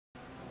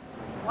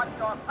what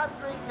your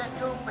country can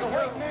do for you. The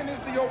white man is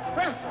the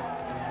oppressor.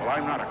 Well,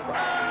 I'm not a crime.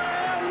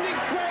 I'm the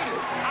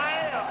greatest.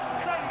 I am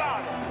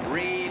somebody.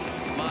 Read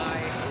my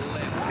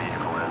lips.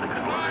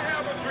 I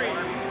have a dream.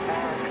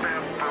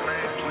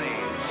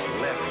 Planes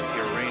left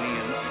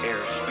Iranian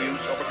airspace.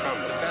 Overcome.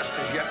 The best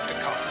is yet to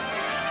come.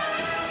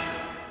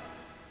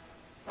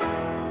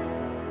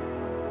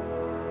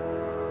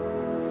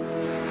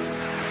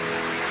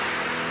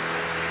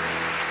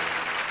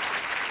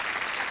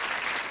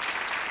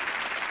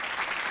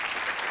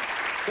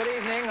 Good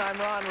evening, I'm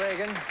Ron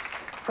Reagan.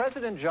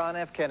 President John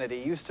F. Kennedy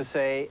used to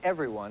say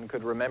everyone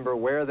could remember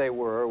where they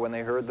were when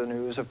they heard the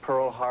news of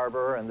Pearl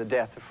Harbor and the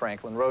death of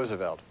Franklin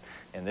Roosevelt.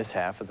 In this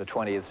half of the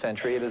 20th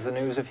century, it is the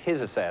news of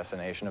his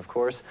assassination, of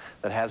course,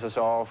 that has us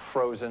all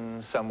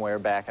frozen somewhere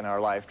back in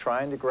our life,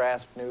 trying to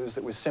grasp news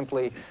that was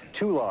simply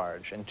too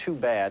large and too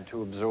bad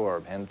to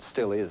absorb, and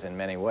still is in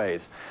many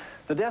ways.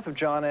 The death of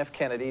John F.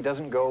 Kennedy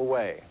doesn't go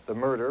away. The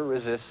murder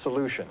resists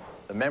solution.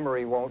 The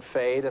memory won't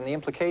fade, and the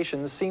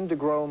implications seem to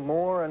grow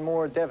more and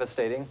more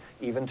devastating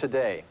even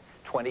today,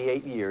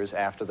 28 years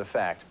after the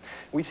fact.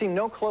 We seem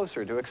no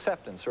closer to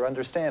acceptance or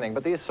understanding,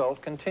 but the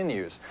assault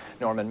continues.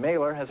 Norman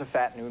Mailer has a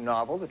fat new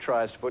novel that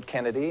tries to put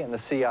Kennedy and the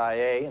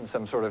CIA in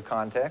some sort of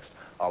context.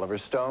 Oliver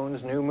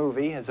Stone's new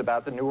movie is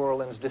about the New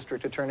Orleans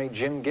District Attorney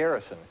Jim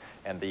Garrison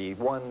and the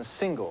one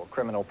single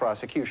criminal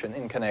prosecution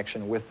in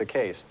connection with the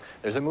case.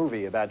 There's a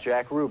movie about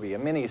Jack Ruby, a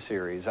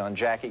mini-series on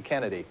Jackie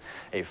Kennedy,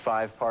 a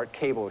 5-part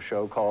cable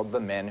show called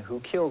The Men Who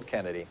Killed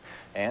Kennedy.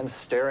 And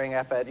staring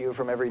up at you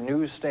from every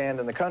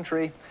newsstand in the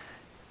country,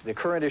 the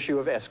current issue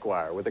of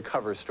Esquire with a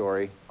cover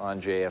story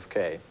on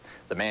JFK.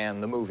 The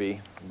man, the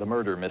movie, the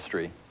murder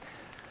mystery.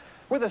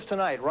 With us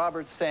tonight,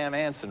 Robert Sam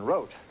Anson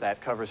wrote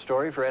that cover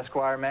story for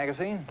Esquire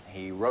magazine.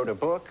 He wrote a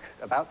book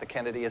about the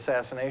Kennedy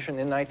assassination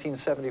in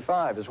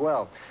 1975 as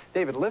well.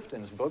 David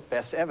Lifton's book,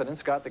 Best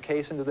Evidence, got the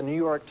case into the New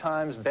York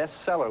Times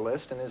bestseller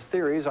list, and his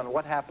theories on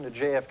what happened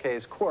to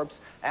JFK's corpse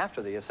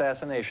after the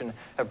assassination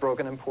have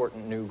broken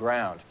important new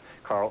ground.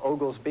 Carl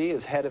Oglesby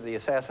is head of the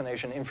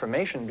Assassination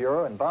Information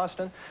Bureau in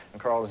Boston,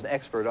 and Carl is an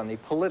expert on the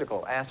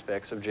political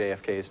aspects of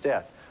JFK's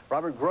death.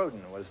 Robert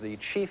Groden was the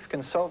chief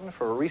consultant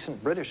for a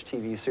recent British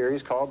TV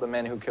series called The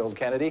Men Who Killed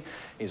Kennedy.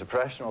 He's a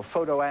professional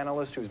photo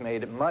analyst who's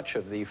made much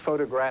of the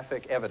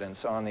photographic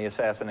evidence on the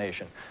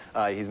assassination.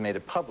 He's made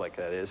it public,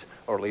 that is,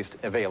 or at least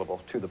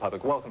available to the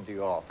public. Welcome to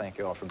you all. Thank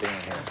you all for being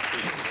here.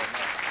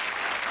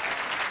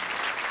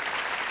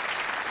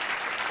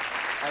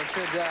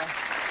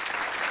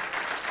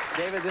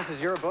 David, this is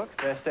your book,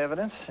 Best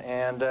Evidence,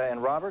 and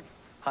Robert,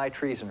 high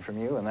treason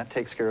from you, and that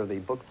takes care of the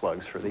book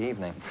plugs for the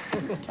evening.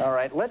 All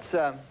right, let's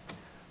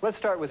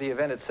start with the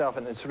event itself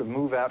and then sort of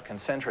move out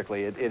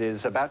concentrically. It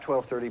is about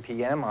 12:30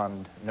 p.m.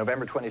 on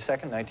November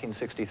 22nd,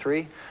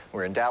 1963.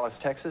 We're in Dallas,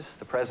 Texas.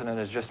 The president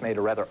has just made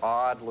a rather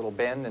odd little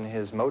bend in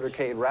his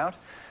motorcade route.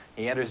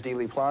 He enters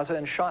Dealey Plaza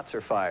and shots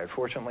are fired.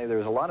 Fortunately,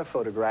 there's a lot of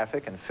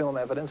photographic and film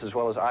evidence as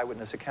well as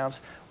eyewitness accounts.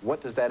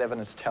 What does that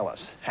evidence tell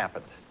us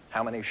happened?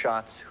 How many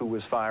shots, who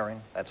was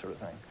firing, that sort of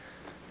thing.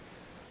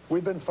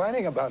 We've been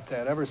fighting about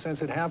that ever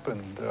since it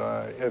happened.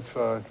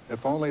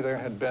 If only there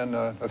had been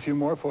a few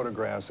more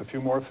photographs, a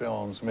few more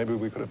films, maybe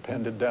we could have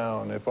pinned it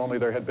down. If only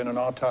there had been an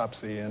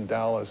autopsy in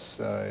Dallas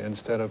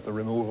instead of the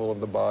removal of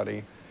the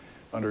body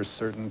under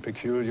certain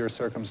peculiar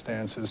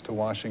circumstances to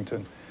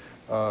Washington.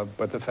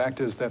 But the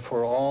fact is that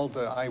for all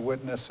the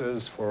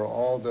eyewitnesses, for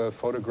all the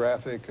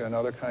photographic and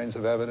other kinds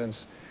of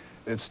evidence,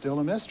 it's still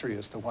a mystery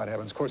as to what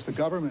happens. Of course, the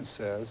government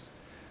says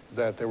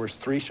that there were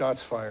 3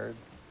 shots fired,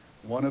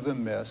 one of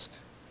them missed.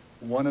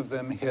 One of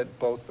them hit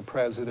both the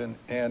president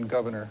and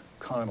Governor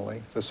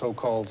Connally, the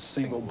so-called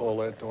single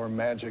bullet or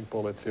magic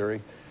bullet theory.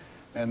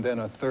 And then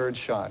a 3rd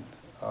shot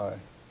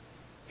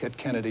hit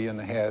Kennedy in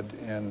the head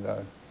and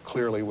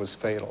clearly was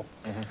fatal.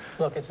 Mm-hmm.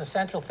 Look, it's the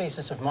central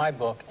thesis of my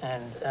book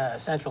and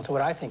central to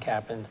what I think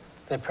happened,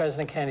 that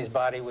President Kennedy's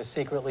body was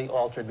secretly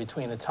altered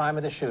between the time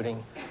of the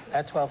shooting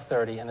at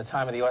 12:30 and the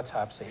time of the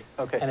autopsy.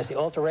 Okay. And it's the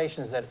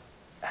alterations that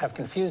have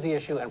confused the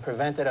issue and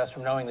prevented us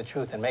from knowing the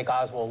truth and make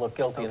Oswald look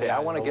guilty. Okay, I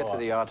want to get to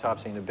the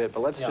autopsy in a bit, but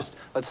let's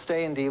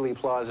stay in Dealey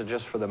Plaza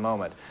just for the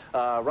moment.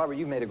 Robert,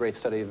 you've made a great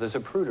study of the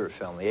Zapruder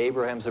film, the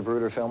Abraham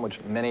Zapruder film, which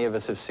many of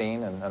us have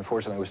seen, and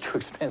unfortunately was too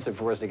expensive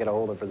for us to get a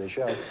hold of for the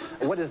show.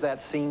 What does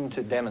that seem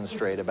to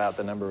demonstrate about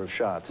the number of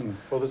shots?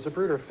 Well, the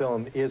Zapruder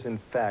film is, in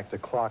fact, a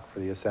clock for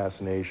the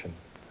assassination.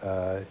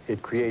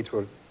 It creates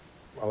what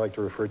I like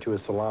to refer to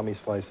as salami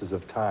slices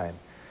of time.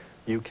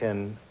 You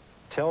can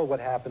tell what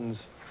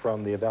happens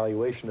from the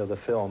evaluation of the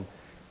film,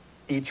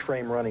 each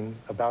frame running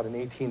about an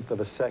 1/18 of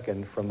a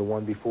second from the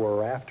one before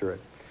or after it.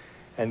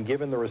 And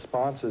given the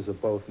responses of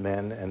both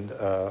men and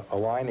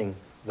aligning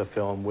the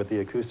film with the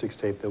acoustics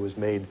tape that was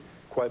made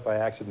quite by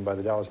accident by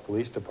the Dallas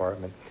Police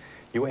Department,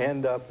 you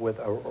end up with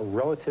a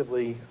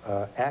relatively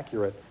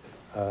accurate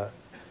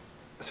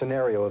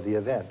scenario of the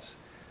events.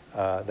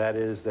 That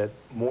is that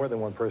more than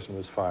one person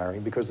was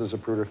firing, because the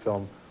Zapruder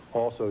film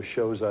also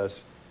shows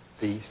us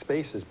the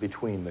spaces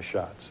between the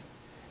shots.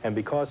 And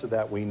because of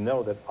that, we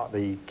know that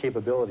the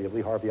capability of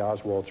Lee Harvey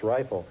Oswald's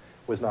rifle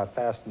was not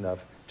fast enough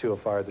to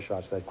have fired the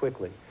shots that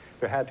quickly.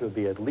 There had to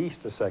be at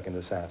least a second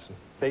assassin,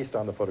 based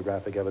on the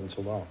photographic evidence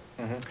alone.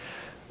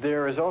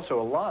 There is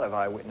also a lot of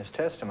eyewitness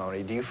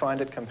testimony. Do you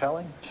find it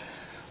compelling?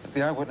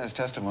 The eyewitness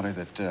testimony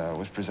that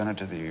was presented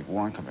to the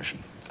Warren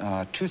Commission,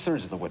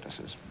 2/3 of the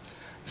witnesses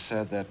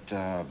said that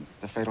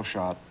the fatal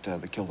shot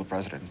that killed the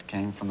president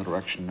came from the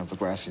direction of the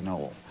grassy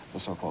knoll, the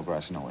so-called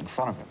grassy knoll in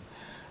front of him,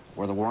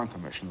 where the Warren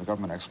Commission, the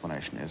government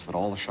explanation is that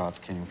all the shots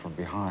came from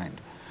behind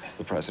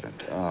the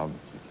president.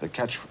 The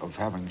catch of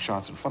having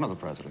shots in front of the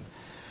president,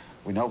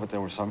 we know that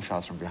there were some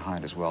shots from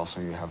behind as well,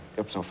 so you have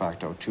ipso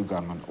facto 2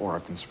 gunmen or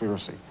a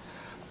conspiracy.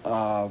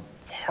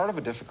 Part of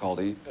a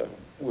difficulty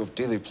with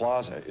Dealey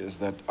Plaza is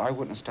that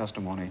eyewitness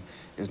testimony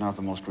is not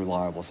the most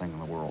reliable thing in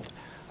the world.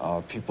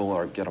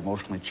 People get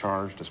emotionally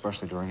charged,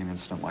 especially during an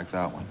incident like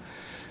that one.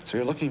 So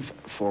you're looking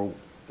for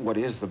what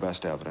is the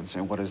best evidence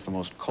and what is the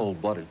most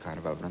cold-blooded kind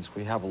of evidence.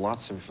 We have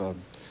lots of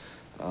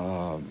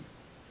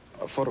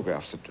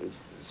photographs.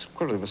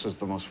 Clearly, this is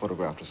the most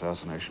photographed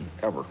assassination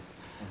ever.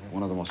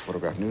 One of the most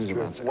photographed news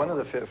events. One of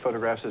the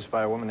photographs is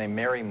by a woman named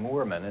Mary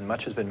Moorman, and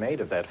much has been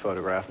made of that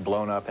photograph,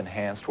 blown up,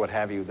 enhanced, what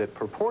have you, that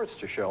purports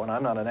to show, and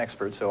I'm not an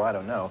expert, so I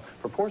don't know,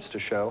 purports to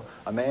show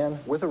a man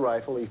with a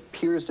rifle. He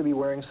appears to be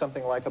wearing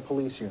something like a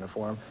police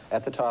uniform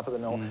at the top of the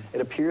knoll.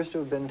 It appears to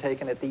have been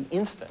taken at the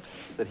instant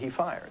that he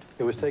fired.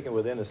 It was taken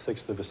within a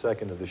 1/6 of a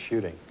second of the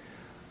shooting.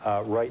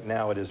 Right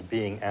now it is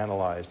being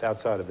analyzed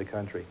outside of the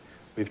country.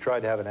 We've tried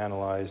to have it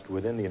analyzed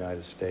within the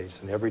United States,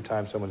 and every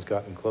time someone's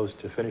gotten close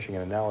to finishing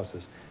an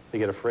analysis, they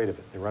get afraid of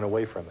it. They run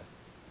away from it,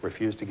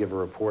 refuse to give a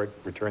report,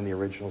 return the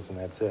originals, and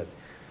that's it.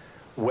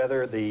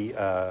 Whether the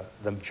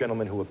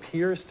gentleman who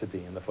appears to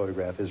be in the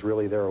photograph is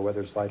really there or whether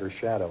it's light or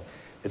shadow,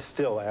 it's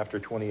still, after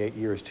 28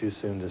 years, too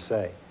soon to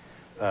say.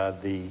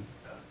 The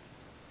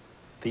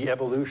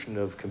evolution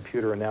of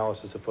computer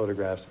analysis of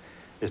photographs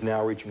is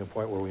now reaching a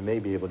point where we may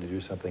be able to do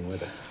something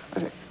with it. I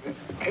think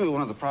maybe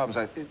one of the problems,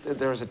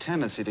 there is a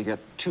tendency to get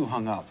too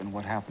hung up in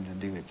what happened in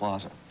Dealey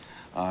Plaza,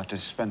 to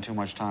spend too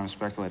much time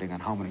speculating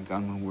on how many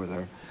gunmen were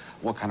there,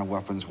 what kind of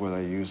weapons were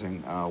they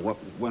using,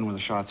 when were the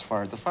shots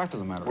fired. The fact of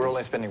the matter is... We're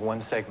only spending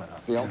one segment on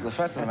it. The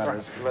fact of the matter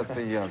is that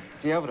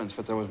the evidence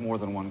that there was more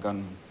than one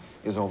gunman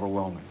is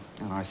overwhelming.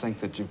 And I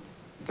think that you've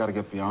got to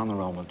get beyond the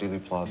realm of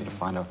Dealey Plaza to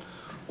find out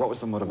what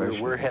was the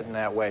motivation. We're heading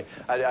that way.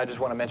 I just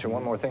want to mention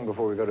one more thing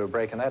before we go to a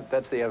break, and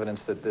that's the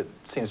evidence that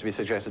seems to be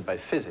suggested by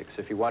physics.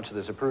 If you watch the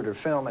Zapruder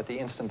film, at the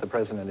instant the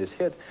president is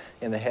hit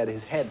in the head,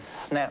 his head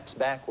snaps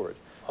backward.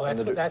 Well,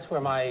 that's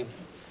where my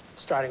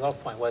starting off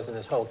point was in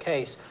this whole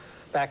case.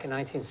 Back in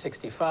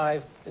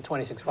 1965, the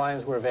 26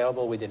 volumes were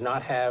available. We did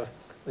not have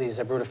the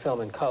Zapruder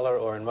film in color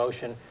or in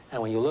motion, and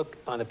when you look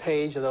on the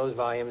page of those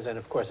volumes, and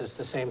of course it's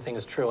the same thing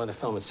is true on the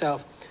film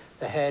itself,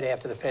 the head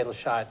after the fatal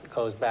shot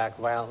goes back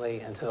violently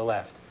and to the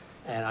left.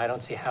 And I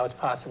don't see how it's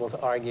possible to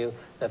argue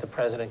that the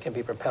president can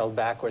be propelled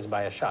backwards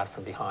by a shot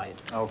from behind.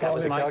 Okay. That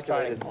was my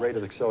calculated rate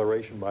of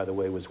acceleration, by the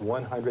way, was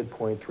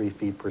 100.3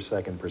 feet per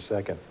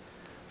second.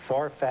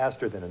 Far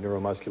faster than a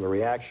neuromuscular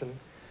reaction.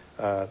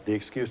 The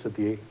excuse that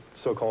the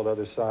so-called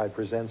other side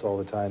presents all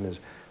the time is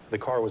the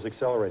car was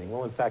accelerating.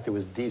 Well, in fact, it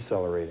was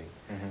decelerating.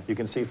 You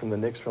can see from the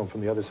Nix film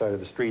from the other side of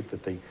the street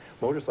that the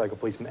motorcycle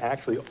policeman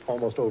actually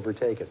almost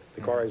overtake it.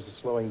 The car is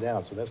slowing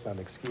down, so that's not an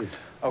excuse.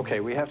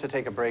 Okay, we have to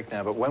take a break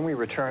now, but when we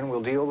return,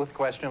 we'll deal with the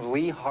question of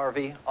Lee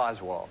Harvey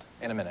Oswald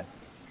in a minute.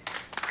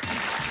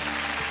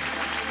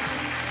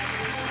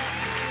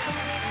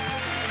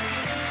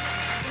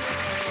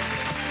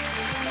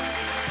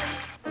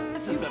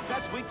 This is the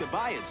best week to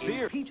buy at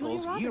Sears.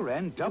 People's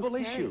year-end double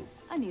issue.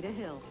 Anita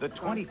Hill. The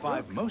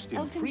 25 most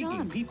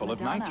intriguing people of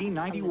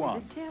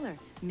 1991. Taylor,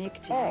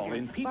 Mick Jagger, All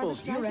in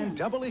People's year-end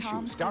double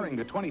issue, starring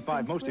the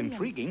 25 most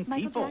intriguing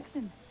Michael people.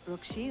 Jackson,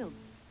 Brooke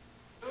Shields.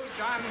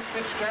 John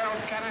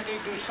Fitzgerald Kennedy,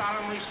 do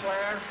solemnly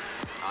swear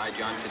I,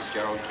 John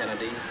Fitzgerald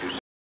Kennedy, do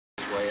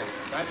swear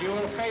that you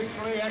will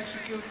faithfully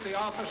execute the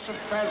office of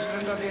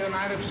President of the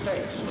United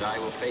States that I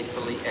will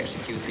faithfully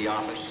execute the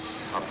office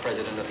of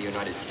President of the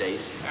United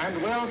States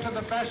and will, to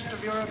the best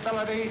of your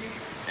ability,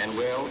 and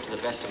will, to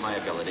the best of my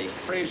ability,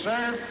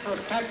 preserve,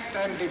 protect,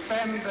 and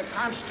defend the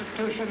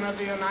Constitution of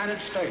the United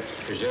States.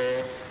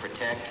 preserve,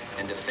 protect,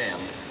 and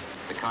defend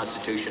the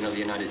Constitution of the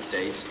United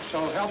States.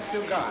 So help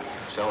you God.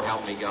 So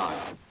help me God.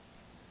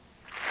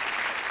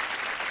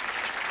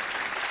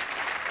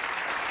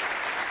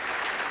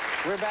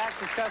 We're back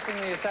discussing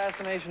the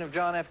assassination of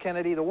John F.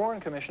 Kennedy. The Warren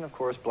Commission, of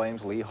course,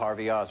 blames Lee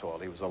Harvey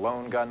Oswald. He was a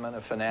lone gunman,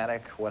 a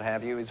fanatic, what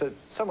have you. He's a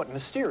somewhat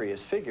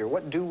mysterious figure.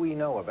 What do we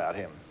know about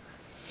him?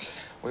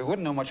 We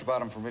wouldn't know much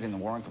about him from reading the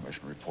Warren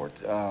Commission report.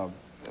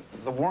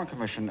 The Warren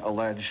Commission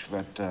alleged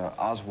that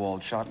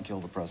Oswald shot and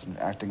killed the president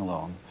acting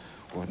alone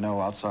with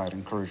no outside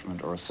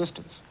encouragement or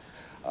assistance.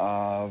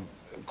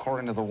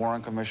 According to the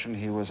Warren Commission,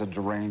 he was a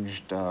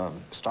deranged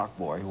stock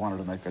boy who wanted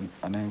to make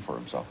a name for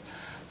himself.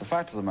 The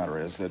fact of the matter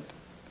is that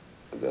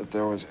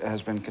there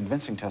has been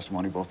convincing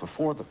testimony both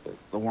before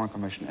the Warren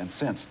Commission and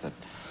since that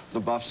the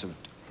buffs have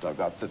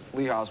dug up that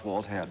Lee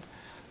Oswald had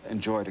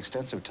enjoyed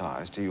extensive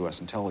ties to U.S.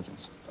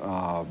 intelligence.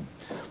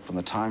 From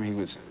the time he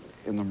was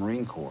in the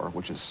Marine Corps,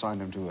 which has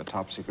assigned him to a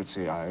top-secret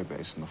CIA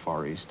base in the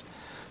Far East,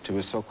 to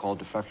his so-called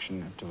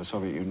defection to the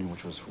Soviet Union,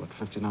 which was, what,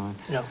 59?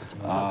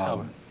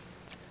 Yeah.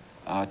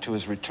 To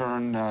his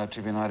return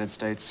to the United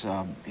States,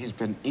 he's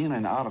been in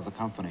and out of the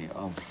company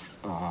of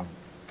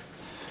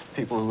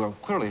people who have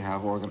clearly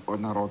have,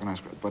 not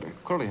organized, but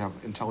clearly have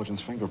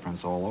intelligence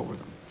fingerprints all over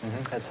them.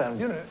 That sound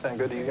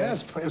good to you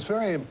guys? Yes, it's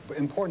very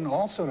important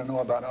also to know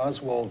about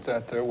Oswald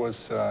that there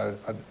was a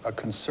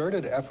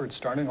concerted effort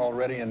starting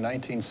already in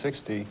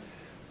 1960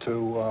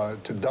 to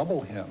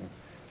double him.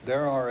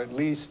 There are at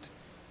least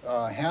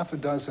half a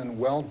dozen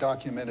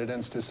well-documented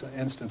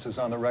instances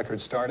on the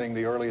record, starting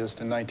the earliest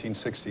in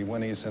 1960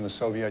 when he's in the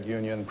Soviet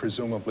Union,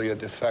 presumably a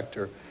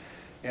defector,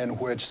 in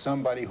which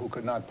somebody who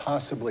could not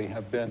possibly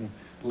have been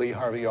Lee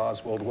Harvey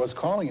Oswald was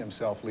calling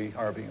himself Lee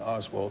Harvey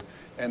Oswald.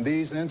 And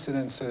these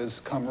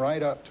incidences come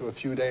right up to a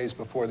few days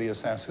before the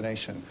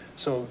assassination.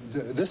 So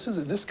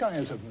this guy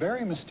is a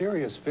very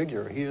mysterious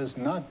figure. He is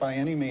not by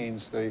any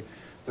means the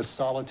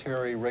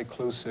solitary,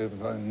 reclusive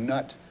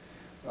nut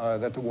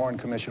that the Warren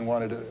Commission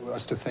wanted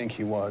us to think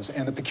he was.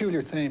 And the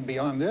peculiar thing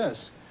beyond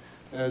this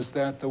is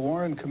that the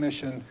Warren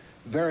Commission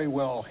very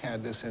well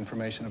had this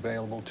information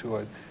available to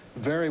it,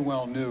 very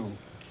well knew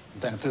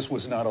that this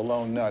was not a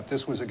lone nut.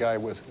 This was a guy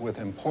with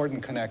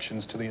important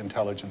connections to the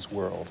intelligence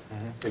world.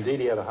 Indeed,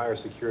 he had a higher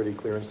security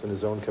clearance than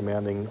his own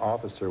commanding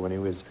officer when he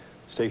was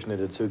stationed at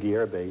Atsugi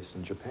Air Base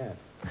in Japan.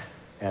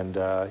 And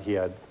he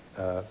had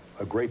a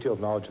great deal of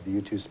knowledge of the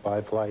U-2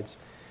 spy flights.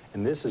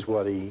 And this is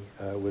what he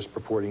was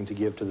purporting to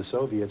give to the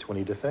Soviets when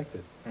he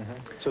defected.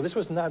 So this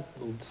was not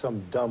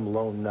some dumb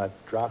lone nut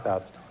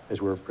dropout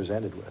as we're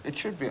presented with. It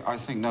should be, I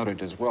think,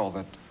 noted as well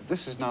that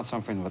this is not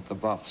something that the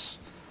buffs,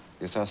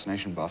 the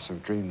assassination buffs,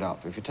 have dreamed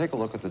up. If you take a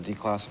look at the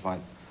declassified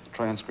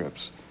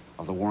transcripts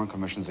of the Warren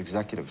Commission's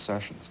executive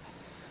sessions,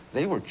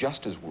 they were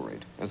just as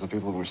worried as the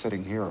people who were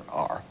sitting here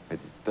are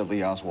that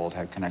Lee Oswald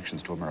had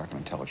connections to American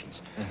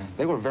intelligence.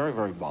 They were very,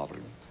 very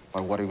bothered by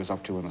what he was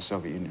up to in the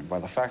Soviet Union, by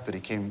the fact that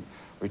he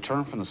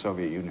returned from the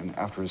Soviet Union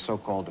after his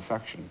so-called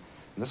defection.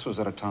 And this was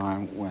at a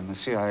time when the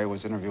CIA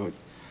was interviewing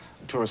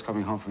tourists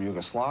coming home from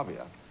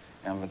Yugoslavia,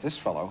 and with this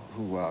fellow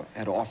who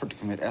had offered to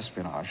commit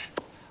espionage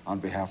on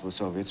behalf of the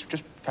Soviets,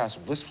 just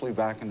passed blissfully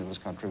back into his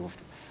country with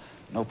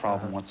no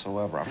problem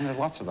whatsoever. I mean, there are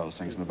lots of those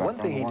things in the background.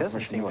 One thing he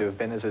doesn't seem to have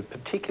been is a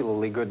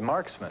particularly good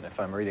marksman, if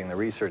I'm reading the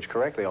research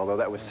correctly, although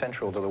that was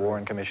central to the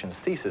Warren Commission's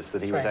thesis,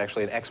 that he was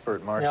actually an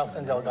expert marksman.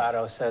 Nelson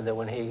Delgado said that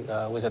when he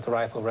was at the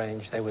rifle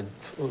range, they would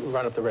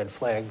run up the red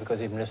flag because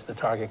he'd missed the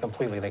target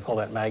completely. They call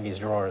that Maggie's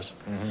drawers.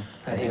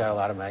 And he got a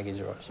lot of Maggie's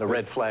drawers. The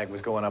red flag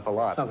was going up a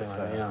lot. Something like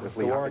that, yeah.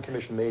 The Warren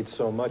Commission made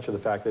so much of the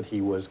fact that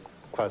he was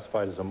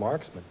classified as a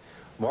marksman.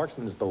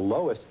 Marksman is the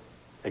lowest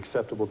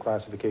acceptable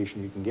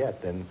classification you can get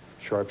than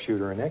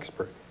sharpshooter and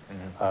expert.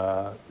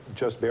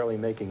 Just barely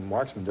making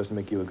marksman doesn't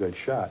make you a good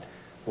shot.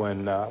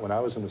 When I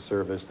was in the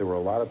service, there were a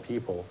lot of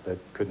people that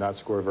could not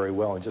score very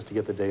well, and just to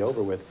get the day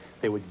over with,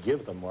 they would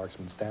give them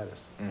marksman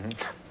status. And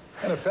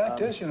the fact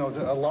is, you know,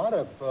 a lot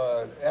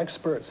of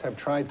experts have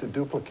tried to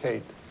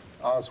duplicate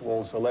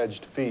Oswald's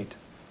alleged feat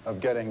of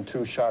getting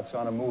 2 shots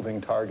on a moving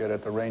target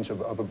at the range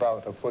of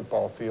about a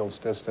football field's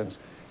distance.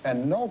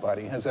 And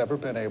nobody has ever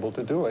been able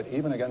to do it,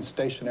 even against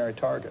stationary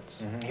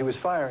targets. He was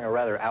firing a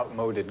rather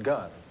outmoded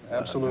gun.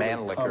 Absolutely.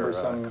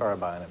 Mannlicher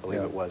carbine, I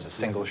believe it was, a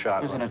single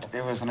shot.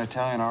 It was an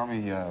Italian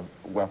Army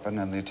weapon,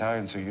 and the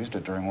Italians who used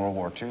it during World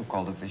War II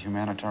called it the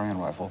humanitarian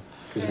rifle.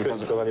 Because you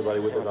couldn't kill anybody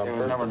with it on purpose. It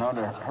was never known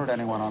to hurt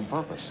anyone on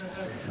purpose.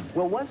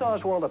 Well, was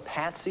Oswald a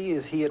patsy,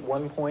 as he at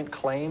one point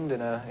claimed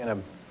in a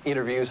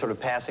interview sort of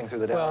passing through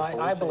the Dallas police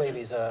Well, I station? believe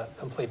he's a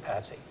complete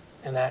patsy.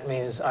 And that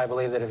means I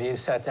believe that if you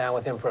sat down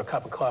with him for a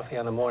cup of coffee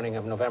on the morning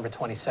of November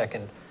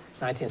 22nd,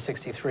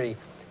 1963,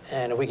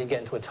 and if we could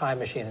get into a time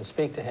machine and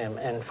speak to him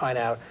and find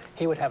out,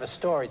 he would have a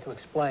story to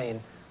explain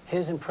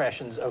his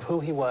impressions of who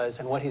he was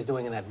and what he's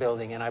doing in that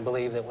building. And I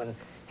believe that when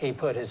he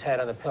put his head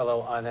on the pillow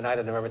on the night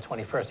of November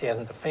 21st, he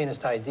hasn't the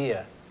faintest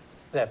idea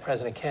that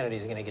President Kennedy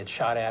is going to get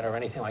shot at or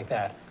anything like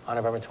that on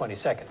November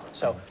 22nd.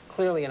 So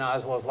clearly in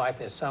Oswald's life,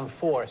 there's some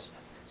force,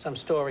 some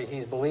story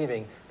he's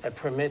believing that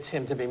permits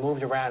him to be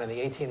moved around in the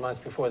 18 months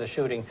before the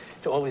shooting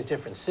to all these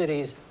different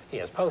cities. He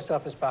has post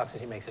office boxes.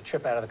 He makes a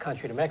trip out of the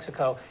country to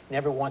Mexico.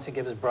 Never wants to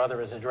give his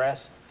brother his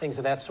address. Things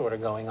of that sort are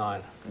going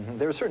on.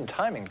 There were certain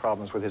timing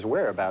problems with his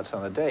whereabouts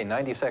on the day.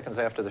 90 seconds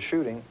after the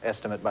shooting,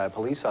 estimate by a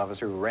police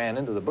officer who ran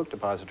into the book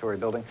depository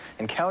building,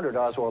 encountered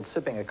Oswald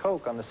sipping a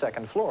Coke on the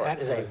 2nd floor.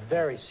 That is a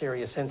very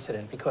serious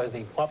incident because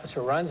the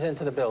officer runs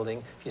into the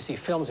building. If you see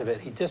films of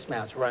it, he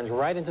dismounts, runs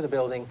right into the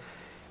building,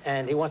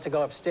 and he wants to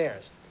go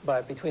upstairs.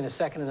 But between the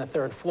 2nd and the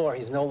 3rd floor,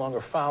 he's no longer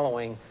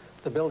following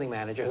the building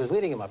manager who's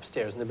leading him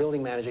upstairs. And the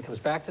building manager comes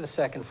back to the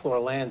 2nd floor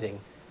landing,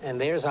 and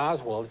there's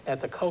Oswald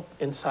at the Coke,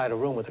 inside a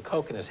room with a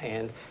Coke in his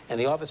hand, and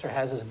the officer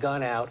has his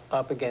gun out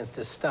up against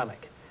his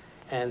stomach.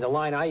 And the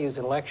line I use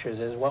in lectures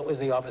is, what was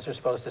the officer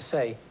supposed to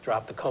say?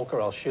 Drop the Coke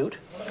or I'll shoot?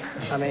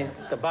 I mean,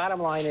 the bottom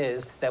line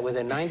is that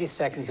within 90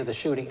 seconds of the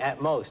shooting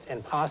at most,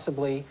 and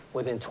possibly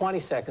within 20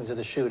 seconds of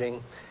the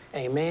shooting,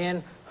 a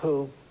man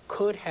who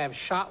could have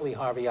shot Lee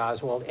Harvey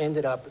Oswald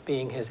ended up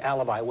being his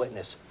alibi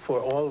witness for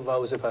all of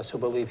those of us who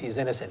believe he's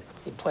innocent.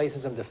 He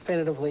places him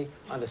definitively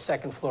on the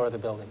second floor of the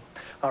building.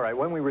 All right,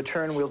 when we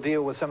return, we'll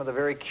deal with some of the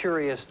very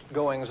curious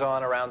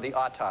goings-on around the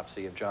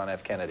autopsy of John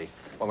F. Kennedy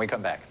when we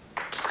come back.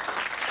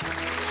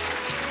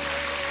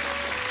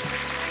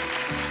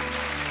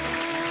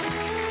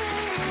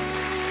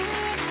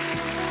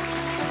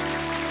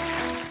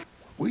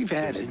 We've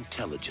had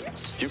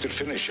intelligence. You could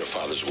finish your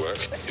father's work.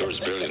 You're as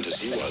brilliant as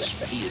he was.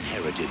 He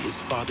inherited his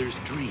father's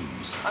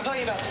dreams. I'm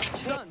talking about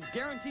Sun's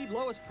guaranteed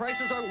lowest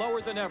prices are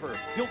lower than ever.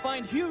 You'll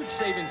find huge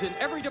savings in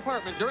every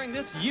department during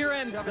this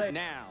year-end day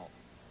now.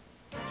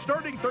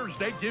 Starting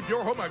Thursday, give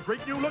your home a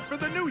great new look for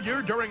the new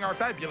year during our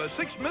fabulous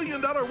 $6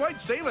 million white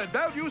sale at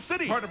Value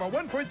City. Part of a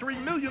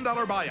 $1.3 million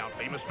buyout.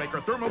 Famous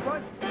maker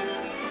Thermofly.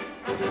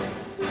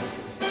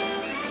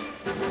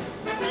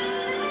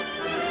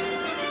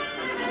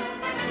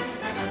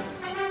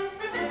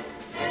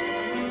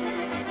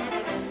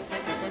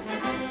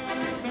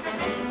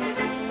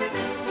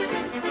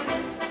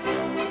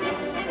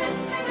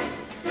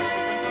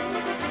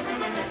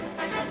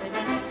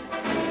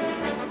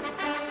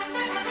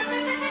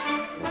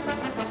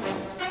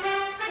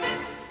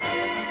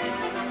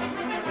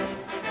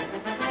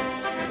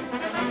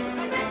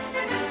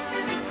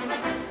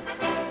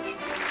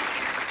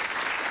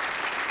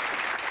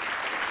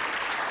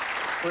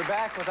 We're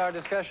back with our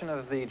discussion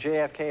of the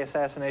JFK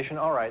assassination.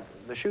 All right,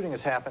 the shooting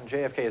has happened.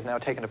 JFK is now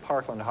taken to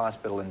Parkland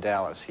Hospital in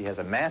Dallas. He has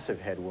a massive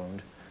head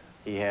wound.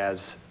 He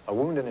has a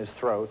wound in his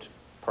throat,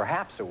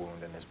 perhaps a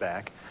wound in his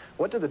back.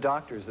 What do the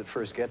doctors that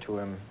first get to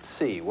him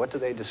see? What do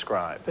they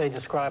describe? They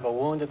describe a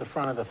wound at the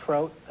front of the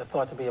throat,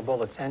 thought to be a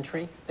bullet's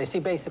entry. They see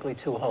basically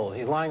two holes.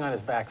 He's lying on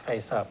his back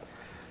face up.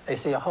 They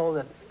see a hole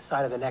at the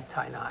side of the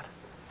necktie knot.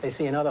 They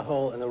see another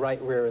hole in the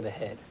right rear of the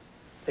head.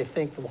 They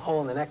think the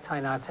hole in the necktie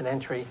knot's an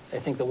entry.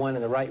 They think the one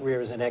in the right rear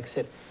is an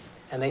exit.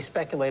 And they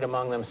speculate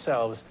among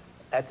themselves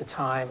at the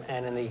time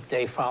and in the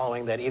day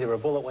following that either a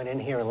bullet went in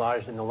here and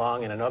lodged in the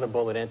lung and another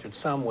bullet entered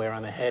somewhere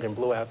on the head and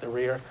blew out the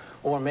rear,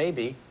 or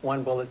maybe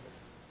one bullet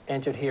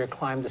entered here,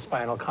 climbed the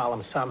spinal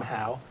column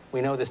somehow.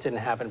 We know this didn't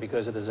happen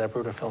because of the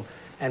Zapruder film,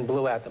 and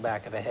blew out the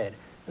back of the head.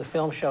 The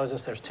film shows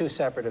us there's two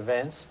separate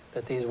events,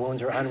 that these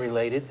wounds are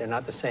unrelated. They're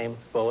not the same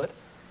bullet,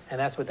 and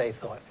that's what they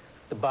thought.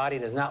 The body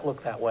does not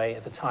look that way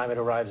at the time it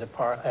arrives at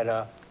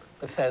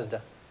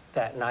Bethesda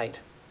that night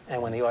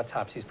and when the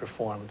autopsy is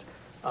performed.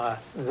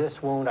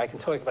 This wound, I can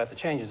talk about the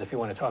changes if you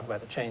want to talk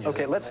about the changes.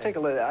 Okay, let's take a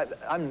look.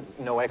 I'm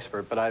no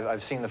expert, but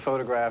I've seen the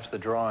photographs, the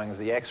drawings,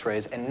 the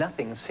x-rays, and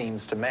nothing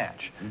seems to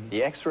match. Mm-hmm.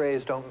 The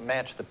x-rays don't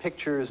match the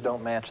pictures,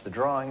 don't match the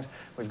drawings.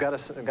 We've got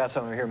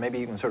some over here. Maybe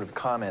you can sort of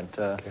comment.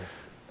 Okay.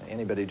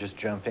 Anybody just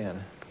jump in.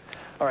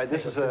 All right,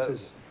 this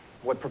is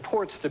what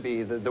purports to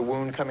be the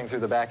wound coming through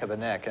the back of the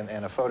neck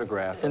and a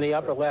photograph. In the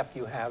upper left,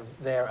 you have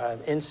their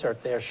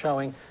insert there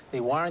showing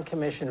the Warren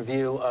Commission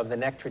view of the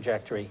neck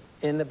trajectory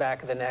in the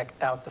back of the neck,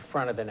 out the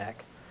front of the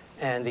neck.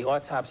 And the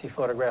autopsy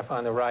photograph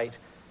on the right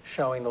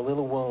showing the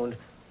little wound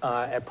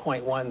at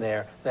point 1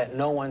 there that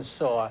no one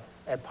saw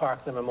at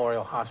Parkland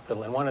Memorial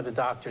Hospital. And one of the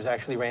doctors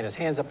actually ran his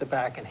hands up the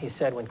back, and he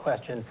said when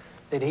questioned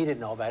that he didn't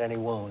know about any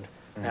wound.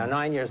 Mm-hmm. Now,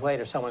 9 years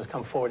later, someone's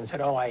come forward and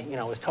said, oh, I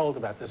was told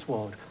about this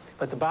wound.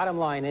 But the bottom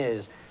line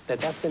is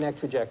that that's the neck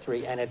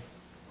trajectory, and at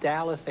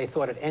Dallas, they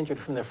thought it entered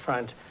from the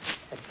front.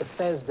 At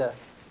Bethesda,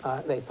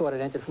 they thought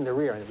it entered from the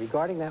rear. And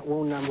regarding that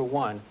wound number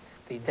 1,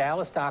 the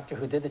Dallas doctor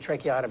who did the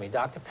tracheotomy,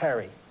 Dr.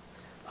 Perry,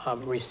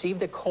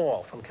 received a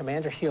call from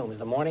Commander Humes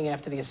the morning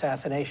after the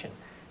assassination,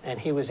 and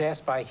he was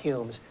asked by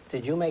Humes,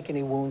 did you make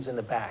any wounds in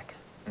the back?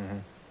 Mm-hmm.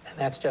 And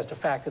that's just a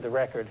fact of the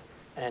record.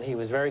 And he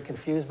was very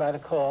confused by the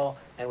call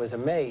and was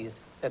amazed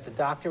that the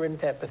doctor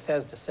at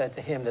Bethesda said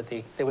to him that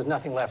there was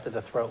nothing left of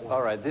the throat wound.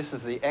 All right, this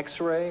is the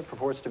x-ray,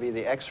 purports to be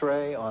the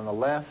x-ray on the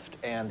left,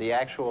 and the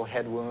actual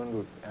head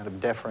wound, out of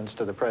deference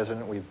to the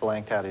president, we've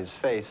blanked out his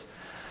face.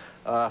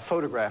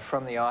 Photograph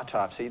from the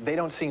autopsy. They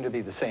don't seem to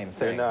be the same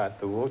thing. They're not.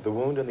 The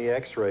wound in the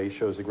x-ray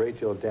shows a great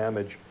deal of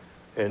damage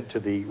to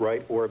the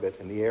right orbit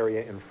in the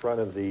area in front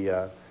of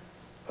the,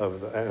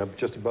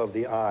 just above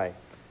the eye.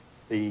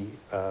 The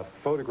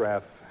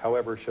photograph,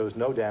 however, shows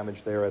no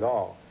damage there at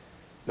all.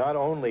 Not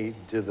only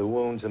do the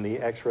wounds in the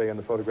x-ray and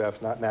the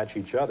photographs not match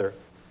each other,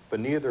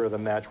 but neither of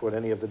them match what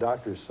any of the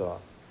doctors saw.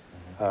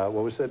 Mm-hmm.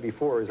 What was said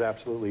before is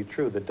absolutely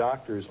true. The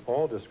doctors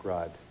all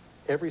described,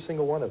 every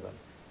single one of them,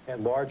 a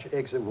large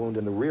exit wound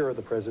in the rear of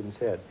the president's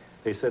head.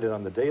 They said it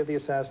on the day of the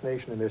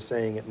assassination, and they're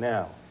saying it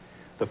now.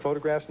 The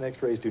photographs and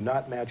x-rays do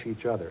not match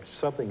each other.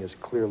 Something is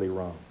clearly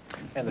wrong.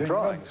 And the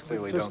drawings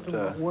clearly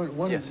don't...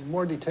 One yes.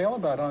 more detail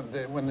about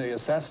when the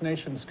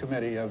Assassinations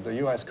Committee of the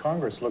U.S.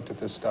 Congress looked at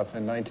this stuff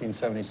in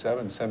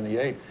 1977,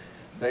 78,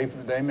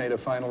 they made a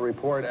final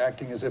report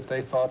acting as if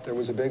they thought there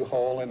was a big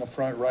hole in the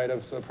front right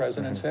of the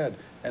president's head.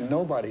 And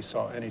nobody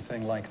saw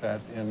anything like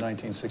that in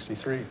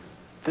 1963.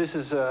 This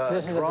is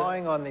a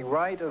drawing on the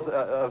right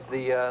of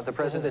the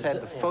president's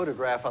head, the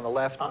photograph on the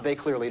left. They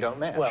clearly don't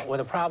match. Well,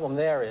 the problem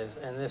there is,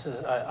 and this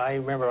is, I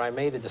remember I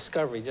made a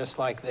discovery just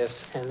like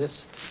this, and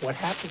this, what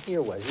happened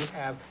here was you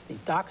have the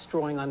doc's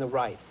drawing on the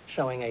right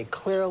showing a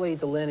clearly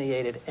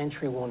delineated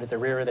entry wound at the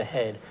rear of the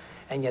head,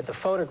 and yet the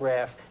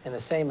photograph in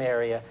the same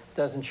area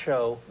doesn't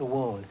show the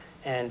wound.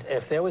 And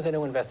if there was a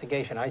new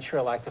investigation, I'd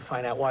sure like to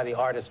find out why the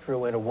artist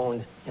drew in a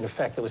wound, in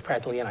effect, that was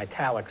practically in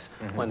italics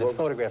when the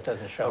photograph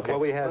doesn't show. Okay.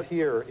 What we have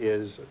here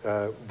is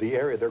the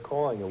area they're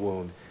calling a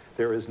wound.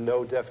 There is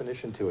no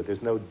definition to it.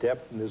 There's no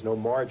depth and there's no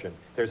margin.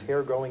 There's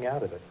hair growing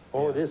out of it.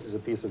 All it is a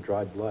piece of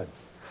dried blood.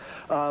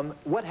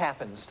 What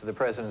happens to the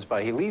president's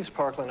body? He leaves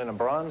Parkland in a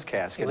bronze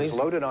casket. He's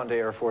loaded onto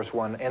Air Force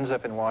One, ends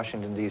up in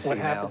Washington, D.C.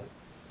 now.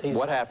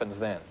 What happens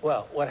then?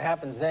 Well, what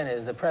happens then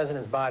is the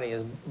president's body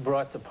is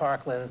brought to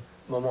Parkland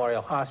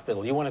Memorial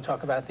Hospital. You want to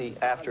talk about the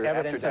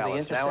evidence of the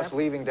intercept? Now it's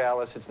leaving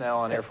Dallas. It's now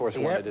on Air Force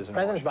One. It is in the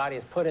president's body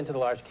is put into the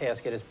large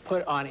casket, is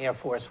put on Air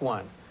Force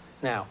One.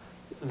 Now,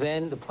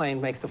 then the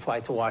plane makes the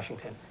flight to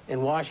Washington.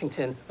 In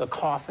Washington, the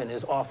coffin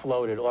is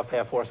offloaded off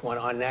Air Force One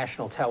on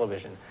national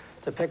television.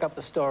 To pick up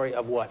the story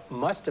of what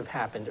must have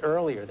happened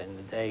earlier than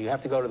the day, you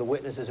have to go to the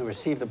witnesses who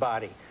received the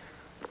body.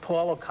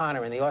 Paul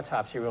O'Connor in the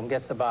autopsy room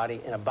gets the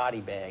body in a body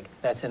bag.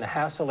 That's in the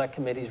House Select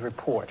Committee's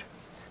report.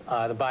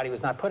 The body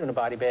was not put in a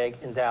body bag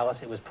in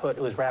Dallas. It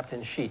was wrapped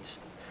in sheets.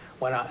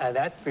 When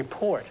that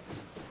report,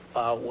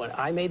 when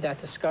I made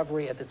that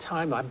discovery at the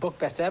time, my book,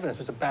 Best Evidence,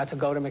 was about to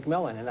go to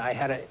Macmillan, and I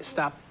had to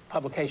stop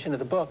publication of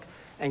the book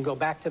and go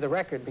back to the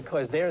record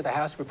because there the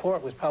House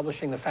report was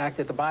publishing the fact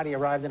that the body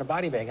arrived in a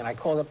body bag. And I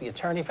called up the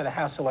attorney for the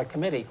House Select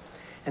Committee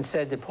and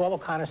said, did Paul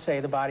O'Connor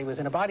say the body was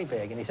in a body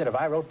bag? And he said, if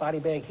I wrote body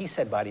bag, he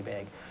said body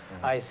bag.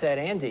 I said,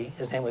 Andy,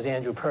 his name was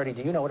Andrew Purdy,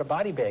 do you know what a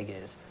body bag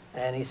is?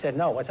 And he said,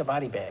 no, what's a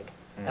body bag?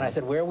 And I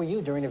said, where were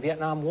you during the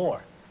Vietnam War?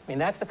 I mean,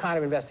 that's the kind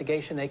of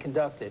investigation they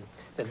conducted,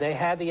 that they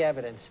had the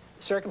evidence,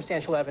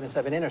 circumstantial evidence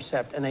of an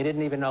intercept, and they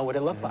didn't even know what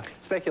it looked like.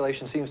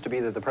 Speculation seems to be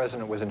that the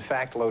president was in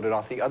fact loaded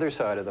off the other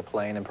side of the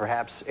plane and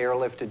perhaps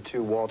airlifted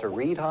to Walter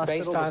Reed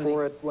Hospital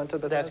before it went to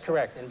the That's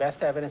correct. In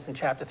Best Evidence in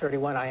Chapter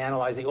 31, I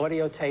analyzed the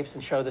audio tapes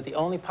and showed that the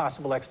only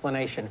possible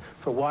explanation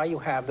for why you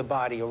have the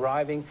body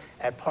arriving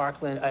at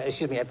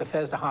at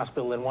Bethesda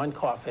Hospital in one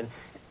coffin,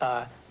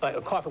 a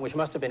coffin which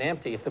must have been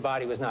empty if the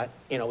body was not,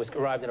 was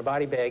arrived in a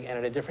body bag, and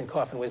in a different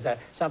coffin, was that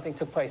something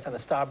took place on the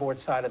starboard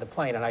side of the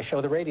plane. And I show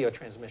the radio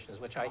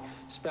transmissions, which I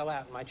spell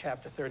out in my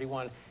Chapter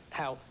 31,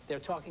 how they're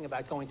talking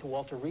about going to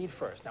Walter Reed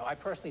first. Now, I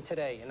personally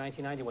today, in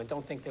 1991,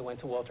 don't think they went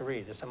to Walter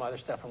Reed. There's some other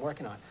stuff I'm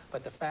working on.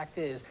 But the fact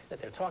is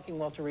that they're talking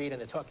Walter Reed, and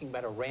they're talking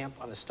about a ramp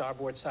on the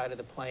starboard side of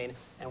the plane,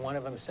 and one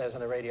of them says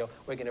on the radio,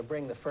 we're going to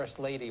bring the First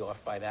Lady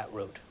off by that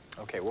route.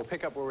 Okay, we'll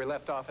pick up where we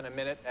left off in a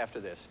minute after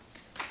this.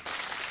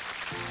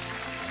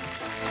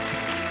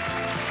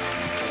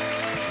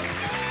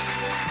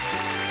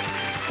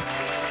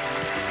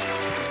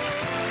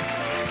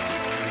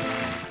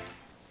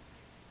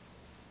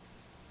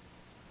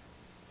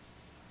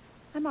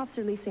 I'm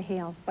Officer Lisa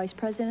Hale, Vice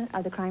President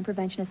of the Crime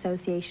Prevention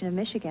Association of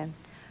Michigan.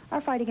 Our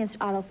fight against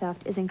auto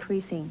theft is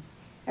increasing.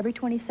 Every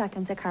 20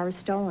 seconds, a car is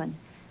stolen.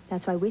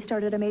 That's why we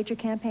started a major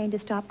campaign to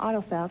stop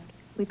auto theft.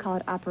 We call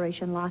it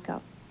Operation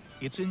Lockup.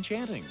 It's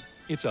enchanting.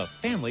 It's a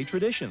family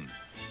tradition.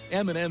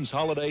 M&M's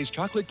Holidays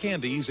Chocolate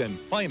Candies and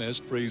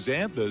Finest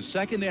present the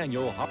second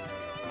annual...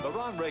 The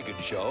Ron Reagan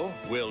Show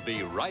will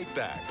be right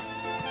back.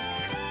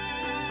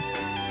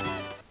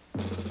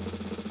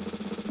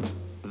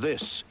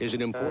 This is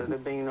an important... There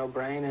being no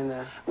brain in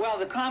the... Well,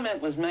 the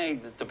comment was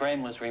made that the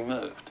brain was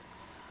removed.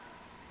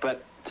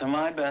 But to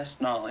my best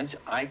knowledge,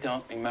 I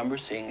don't remember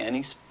seeing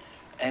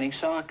any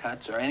saw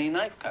cuts or any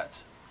knife cuts.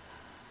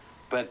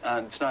 But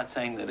it's not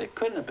saying that it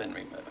couldn't have been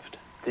removed.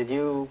 Did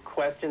you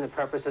question the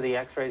purpose of the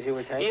x-rays you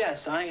were taking?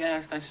 Yes, I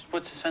asked, I said,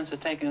 what's the sense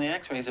of taking the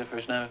x-rays if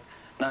there's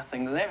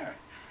nothing there?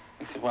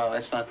 He said, well,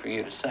 that's not for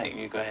you to say.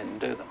 You go ahead and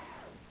do them.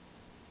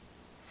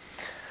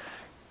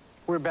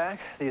 We're back.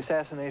 The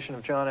assassination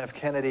of John F.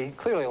 Kennedy.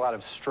 Clearly a lot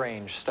of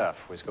strange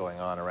stuff was going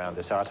on around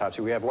this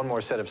autopsy. We have one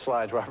more set of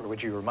slides, Robert,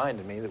 which you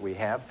reminded me that we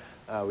have.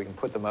 We can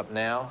put them up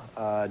now.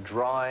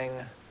 Drawing...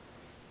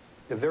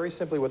 Very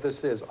simply what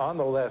this is, on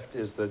the left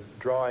is the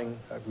drawing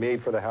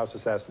made for the House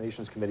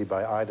Assassinations Committee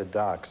by Ida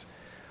Dox.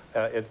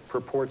 It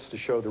purports to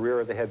show the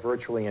rear of the head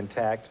virtually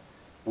intact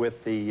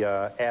with the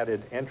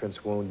added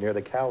entrance wound near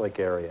the cowlick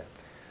area.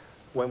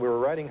 When we were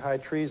writing High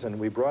Treason,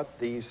 we brought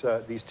these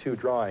two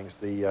drawings,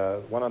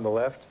 the one on the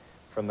left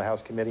from the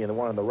House Committee and the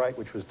one on the right,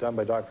 which was done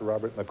by Dr.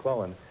 Robert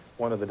McClellan,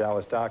 one of the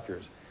Dallas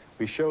doctors.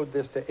 We showed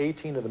this to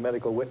 18 of the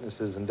medical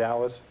witnesses in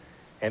Dallas,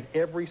 and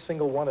every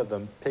single one of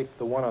them picked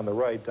the one on the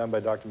right, done by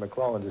Dr.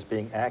 McClellan, as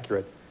being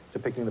accurate,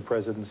 depicting the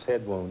president's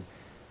head wound.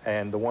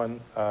 And the one,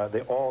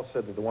 they all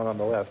said that the one on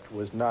the left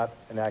was not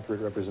an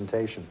accurate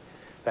representation.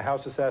 The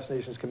House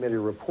Assassinations Committee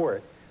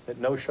report that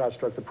no shot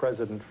struck the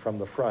president from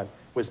the front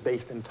was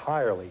based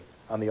entirely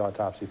on the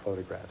autopsy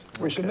photographs.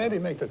 We should maybe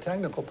make the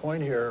technical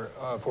point here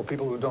for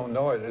people who don't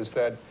know it, is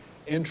that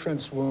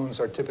entrance wounds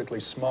are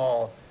typically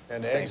small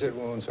And exit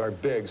wounds are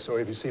big, so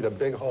if you see the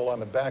big hole on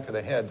the back of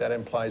the head, that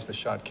implies the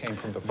shot came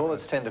from the front.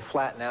 Bullets tend to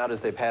flatten out as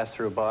they pass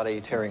through a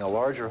body, tearing a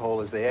larger hole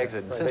as they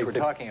exit. And since we're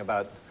talking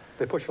about...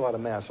 They push a lot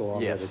of mass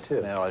along with it,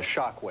 too. Now, a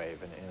shock wave,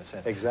 in a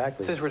sense.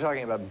 Exactly. Since we're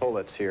talking about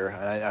bullets here,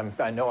 and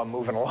I know I'm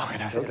moving along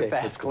at a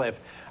fast clip,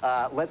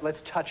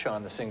 let's touch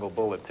on the single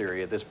bullet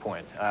theory at this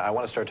point. I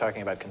want to start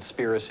talking about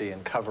conspiracy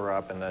and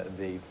cover-up and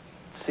the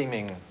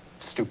seeming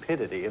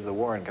stupidity of the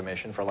Warren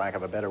Commission, for lack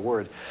of a better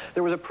word.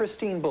 There was a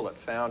pristine bullet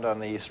found on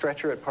the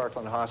stretcher at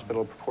Parkland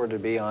Hospital, purported to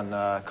be on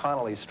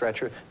Connolly's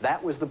stretcher.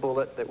 That was the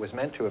bullet that was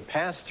meant to have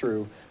passed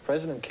through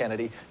President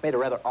Kennedy, made a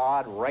rather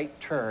odd right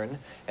turn,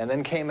 and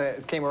then came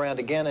around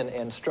again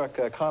and struck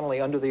Connolly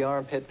under the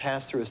armpit,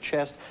 passed through his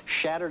chest,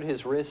 shattered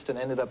his wrist, and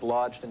ended up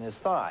lodged in his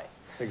thigh.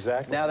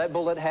 Exactly. Now, that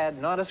bullet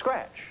had not a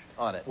scratch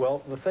on it.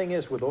 Well, the thing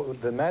is, with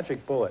the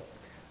magic bullet,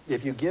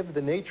 if you give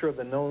the nature of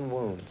the known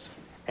wounds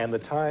and the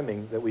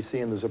timing that we see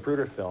in the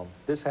Zapruder film,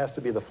 this has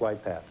to be the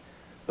flight path.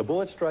 The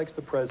bullet strikes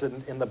the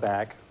president in the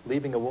back,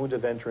 leaving a wound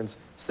of entrance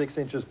 6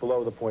 inches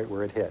below the point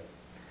where it hit.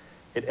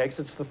 It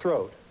exits the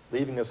throat,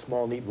 leaving a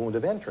small, neat wound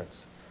of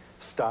entrance.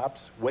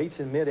 Stops,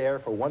 waits in midair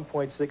for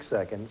 1.6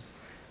 seconds,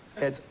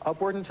 heads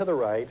upward and to the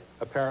right,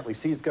 apparently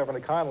sees Governor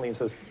Connolly and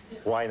says,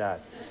 why not?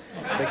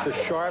 Makes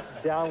a sharp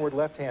downward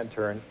left-hand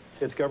turn,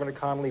 hits Governor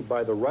Connolly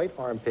by the right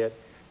armpit,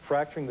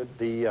 fracturing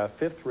the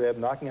fifth rib,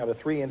 knocking out a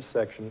 3-inch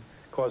section,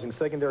 causing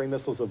secondary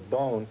missiles of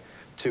bone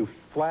to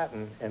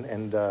flatten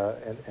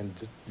and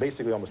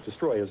basically almost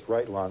destroy his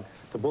right lung.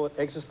 The bullet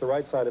exits the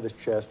right side of his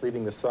chest,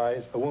 leaving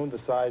a wound the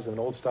size of an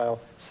old-style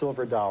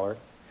silver dollar.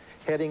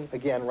 Heading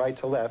again right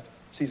to left,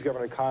 sees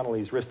Governor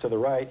Connolly's wrist to the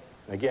right,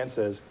 and again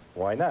says,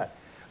 why not?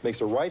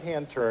 Makes a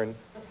right-hand turn,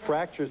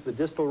 fractures the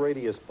distal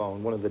radius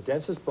bone, one of the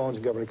densest bones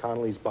in Governor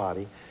Connolly's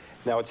body.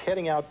 Now it's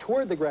heading out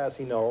toward the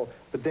grassy knoll,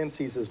 but then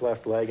sees his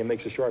left leg and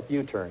makes a sharp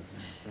U-turn.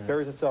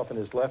 Buries itself in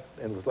his left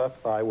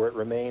thigh, where it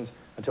remains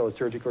until it's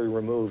surgically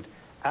removed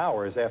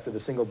hours after the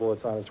single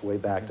bullet's on its way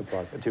back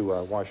to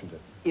Washington.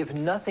 If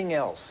nothing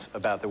else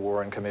about the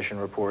Warren Commission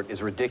report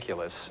is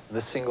ridiculous,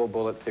 the single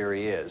bullet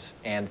theory is.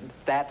 And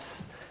that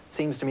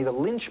seems to me the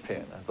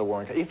linchpin of the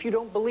Warren Commission. If you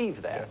don't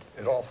believe that,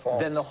 it all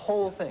falls. Then the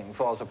whole thing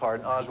falls apart,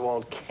 and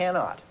Oswald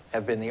cannot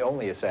have been the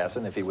only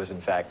assassin if he was,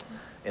 in fact,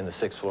 in the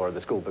 6th floor of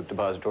the school book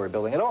depository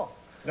building at all.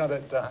 Now,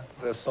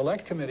 the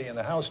Select Committee in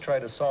the House tried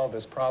to solve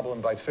this problem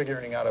by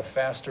figuring out a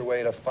faster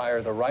way to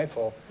fire the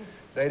rifle.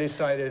 They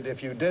decided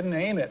if you didn't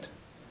aim it,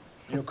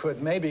 you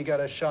could maybe get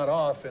a shot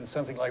off in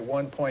something like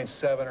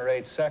 1.7 or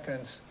 8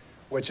 seconds,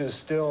 which is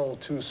still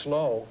too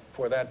slow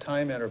for that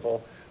time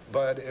interval.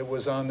 But it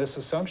was on this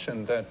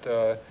assumption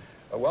that,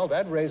 well,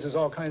 that raises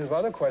all kinds of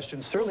other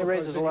questions. Certainly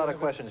raises a lot of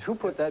questions. Who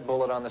put that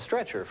bullet on the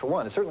stretcher, for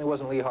one? It certainly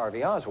wasn't Lee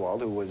Harvey Oswald,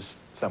 who was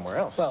somewhere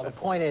else. Well, the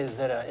point is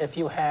that if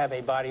you have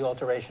a body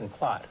alteration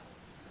plot,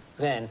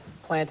 then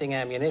planting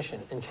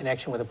ammunition in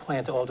connection with a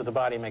plan to alter the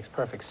body makes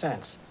perfect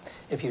sense.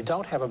 If you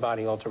don't have a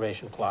body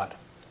alteration plot,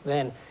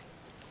 then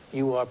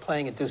you are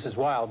playing at deuces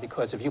wild,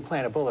 because if you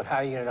plant a bullet, how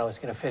are you going to know it's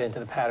going to fit into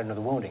the pattern of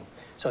the wounding?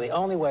 So the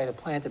only way the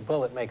planted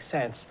bullet makes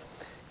sense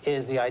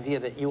is the idea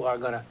that you are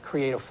going to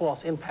create a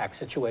false impact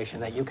situation,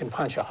 that you can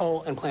punch a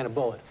hole and plant a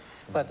bullet.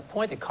 But the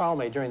point that Carl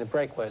made during the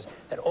break was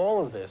that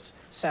all of this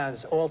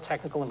sounds all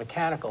technical and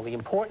mechanical. The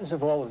importance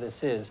of all of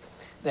this is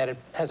that it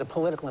has a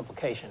political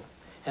implication.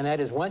 And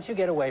that is, once you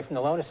get away from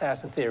the lone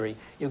assassin theory,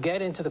 you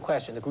get into the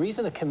question. The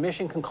reason the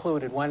commission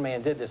concluded one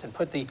man did this and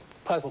put the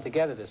puzzle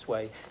together this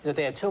way is that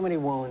they had too many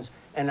wounds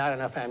and not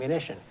enough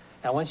ammunition.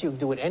 Now, once you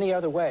do it any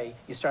other way,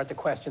 you start to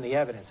question the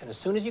evidence. And as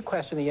soon as you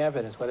question the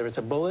evidence, whether it's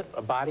a bullet,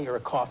 a body, or a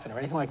coffin, or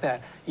anything like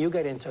that, you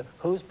get into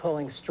who's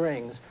pulling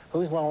strings,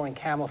 who's lowering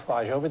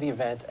camouflage over the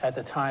event at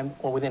the time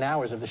or within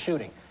hours of the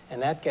shooting. And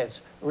that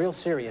gets real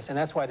serious. And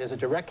that's why there's a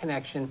direct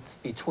connection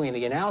between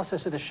the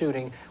analysis of the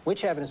shooting,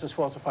 which evidence was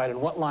falsified, and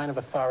what line of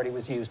authority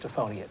was used to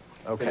phony it.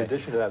 Okay. In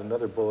addition to that,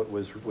 another bullet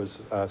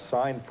was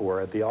signed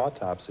for at the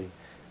autopsy.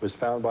 It was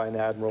found by an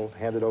admiral,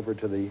 handed over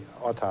to the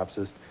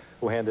autopsist,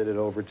 who handed it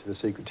over to the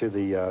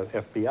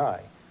FBI.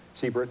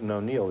 Siebert and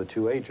O'Neill, the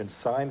two agents,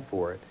 signed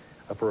for it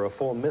for a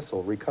full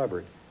missile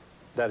recovered.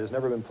 That has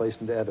never been placed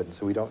into evidence,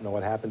 so we don't know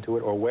what happened to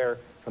it or where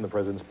from the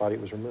president's body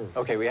it was removed.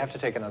 Okay, we have to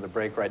take another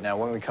break right now.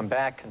 When we come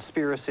back,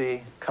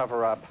 conspiracy,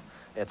 cover-up,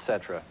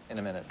 etc. in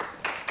a minute.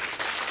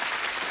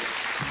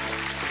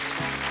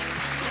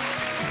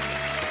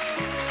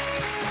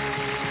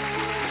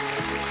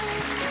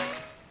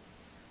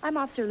 I'm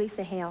Officer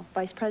Lisa Hale,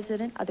 Vice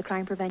President of the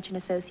Crime Prevention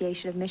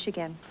Association of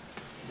Michigan.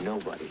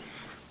 Nobody.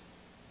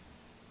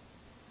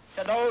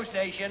 To those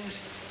nations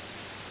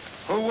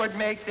who would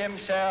make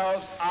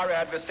themselves our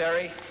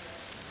adversary,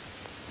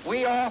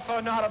 we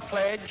offer not a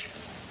pledge,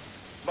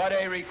 but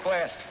a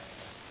request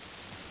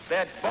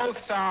that both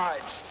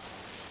sides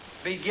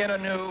begin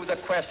anew the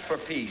quest for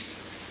peace.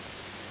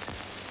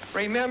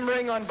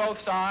 Remembering on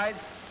both sides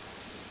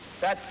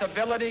that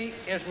civility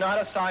is not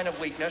a sign of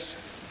weakness,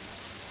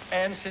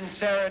 and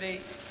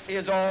sincerity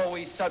is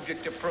always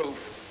subject to proof.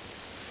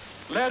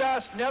 Let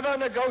us never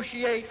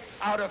negotiate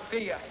out of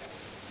fear,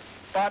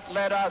 but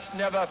let us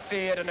never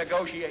fear to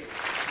negotiate.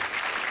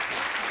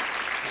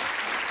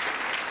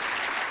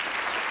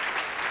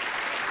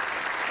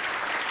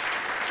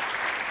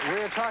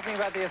 We're talking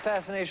about the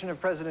assassination of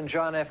President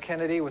John F.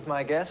 Kennedy with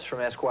my guests from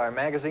Esquire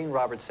magazine,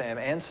 Robert Sam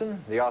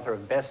Anson, the author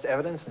of Best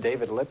Evidence,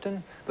 David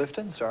Lifton,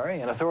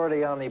 an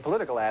authority on the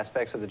political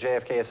aspects of the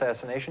JFK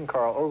assassination,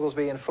 Carl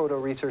Oglesby, and photo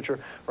researcher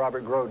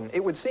Robert Groden.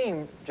 It would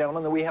seem,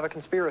 gentlemen, that we have a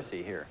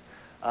conspiracy here.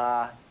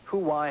 Who,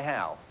 why,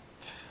 how?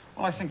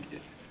 Well, I think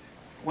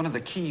one of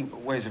the key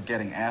ways of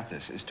getting at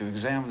this is to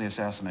examine the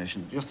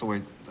assassination just the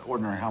way the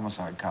ordinary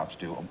homicide cops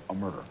do a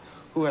murder.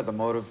 Who had the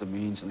motive, the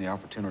means, and the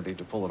opportunity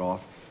to pull it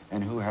off,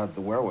 and who had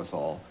the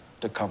wherewithal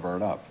to cover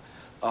it up.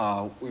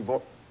 We've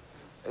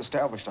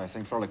established, I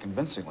think, fairly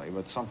convincingly,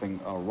 but something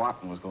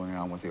rotten was going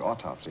on with the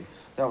autopsy.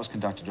 That was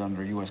conducted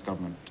under U.S.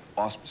 government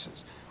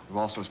auspices. We've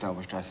also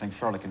established, I think,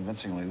 fairly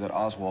convincingly that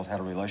Oswald had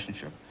a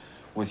relationship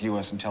with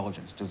U.S.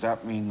 intelligence. Does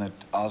that mean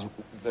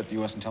that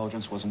U.S.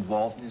 intelligence was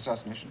involved in the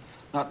assassination?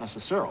 Not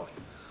necessarily.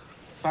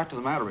 The fact of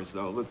the matter is,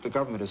 though, that the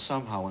government is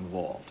somehow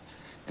involved.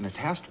 And it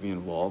has to be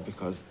involved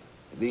because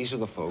these are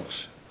the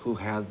folks who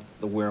had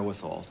the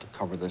wherewithal to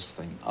cover this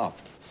thing up.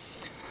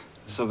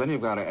 So then you've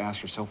got to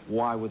ask yourself,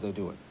 why would they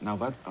do it?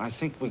 Now, I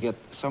think we get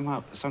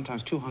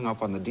sometimes too hung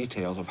up on the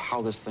details of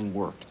how this thing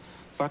worked.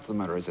 The fact of the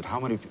matter is that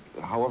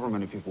however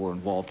many people were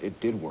involved, it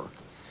did work.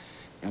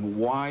 And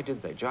why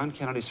did they? John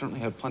Kennedy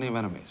certainly had plenty of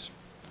enemies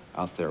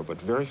out there,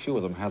 but very few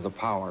of them had the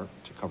power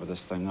to cover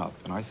this thing up.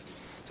 And I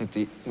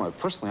think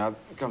personally, I've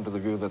come to the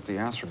view that the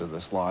answer to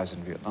this lies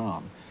in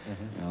Vietnam.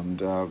 Mm-hmm.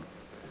 And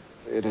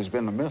it has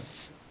been a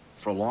myth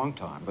for a long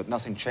time, but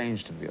nothing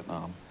changed in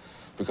Vietnam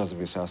because of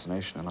the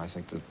assassination, and I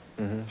think that...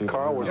 Mm-hmm.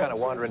 Carl, we're kind of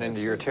wandering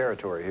into your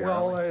territory here.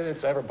 Well,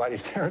 it's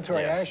everybody's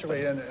territory, yes,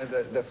 actually, and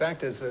the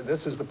fact is that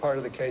this is the part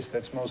of the case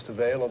that's most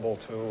available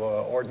to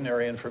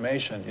ordinary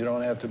information. You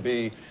don't have to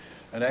be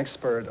an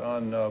expert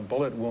on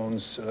bullet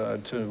wounds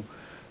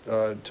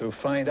to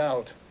find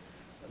out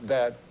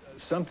that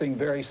something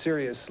very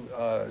serious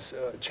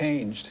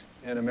changed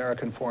in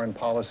American foreign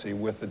policy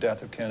with the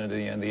death of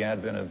Kennedy and the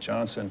advent of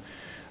Johnson.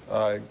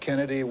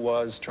 Kennedy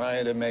was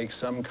trying to make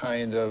some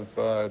kind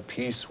of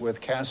peace with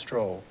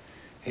Castro.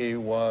 He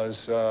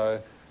was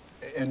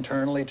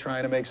internally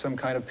trying to make some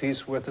kind of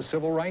peace with the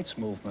civil rights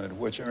movement,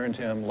 which earned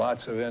him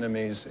lots of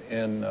enemies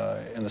in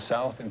the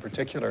South in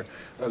particular.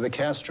 The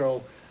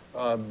Castro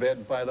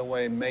bit, by the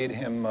way, made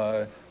him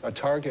a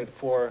target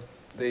for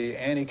the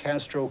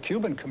anti-Castro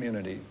Cuban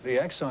community,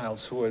 the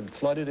exiles who had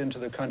flooded into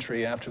the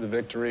country after the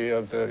victory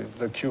of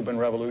the Cuban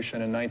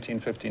Revolution in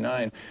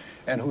 1959,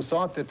 and who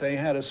thought that they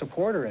had a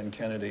supporter in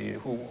Kennedy,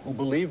 who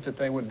believed that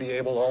they would be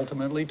able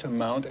ultimately to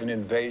mount an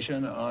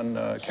invasion on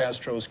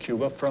Castro's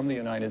Cuba from the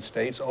United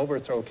States,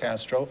 overthrow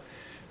Castro,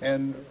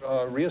 and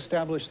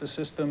reestablish the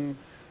system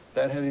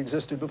that had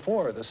existed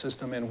before, the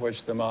system in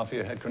which the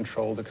mafia had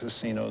controlled the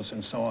casinos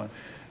and so on.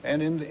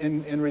 And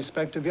in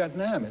respect to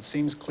Vietnam, it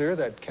seems clear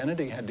that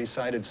Kennedy had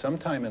decided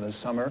sometime in the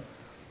summer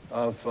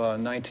of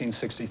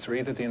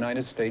 1963 that the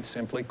United States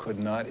simply could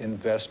not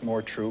invest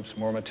more troops,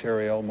 more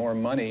material, more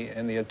money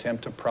in the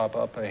attempt to prop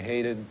up a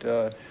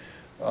hated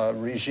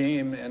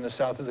regime in the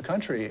south of the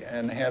country.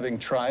 And having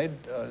tried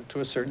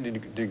to a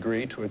certain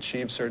degree to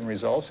achieve certain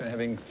results, and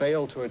having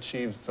failed to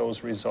achieve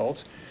those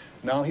results,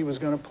 now he was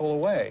going to pull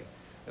away.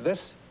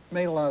 This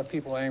made a lot of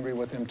people angry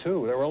with him,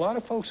 too. There were a lot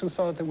of folks who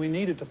thought that we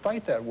needed to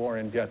fight that war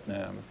in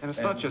Vietnam. And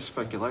it's not just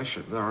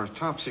speculation. There are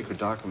top-secret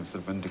documents that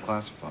have been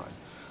declassified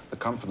that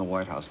come from the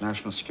White House,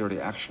 national security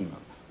action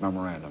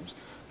memorandums,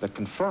 that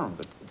confirm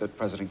that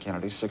President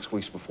Kennedy, 6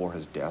 weeks before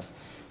his death,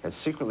 had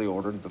secretly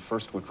ordered the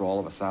first withdrawal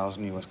of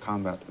 1,000 U.S.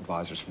 combat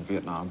advisors from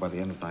Vietnam by the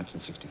end of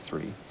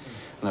 1963, and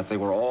that they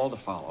were all to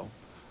follow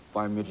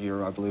by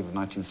mid-year, I believe, of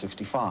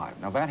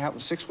 1965. Now, that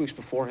happened 6 weeks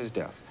before his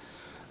death.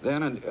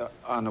 Then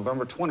on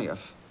November 20th,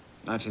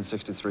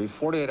 1963,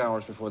 48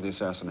 hours before the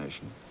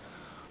assassination,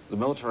 the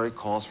military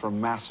calls for a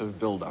massive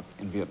buildup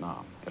in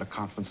Vietnam at a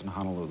conference in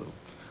Honolulu.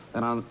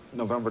 Then on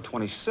November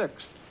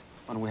 26th,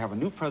 when we have a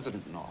new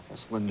president in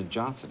office, Lyndon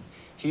Johnson,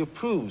 he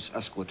approves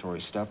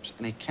escalatory steps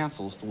and he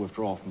cancels the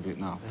withdrawal from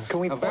Vietnam. Can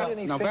we put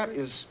any Now that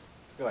is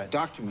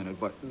documented,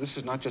 but this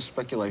is not just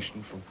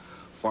speculation from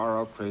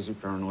far-out, crazy,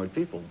 paranoid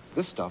people.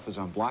 This stuff is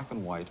on black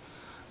and white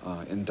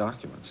in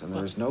documents, and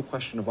there is no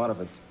question about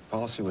it.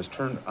 Policy was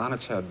turned on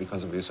its head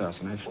because of the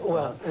assassination.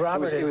 Well,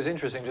 Robert, it was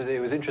interesting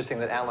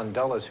that Allen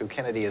Dulles, who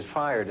Kennedy has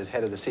fired as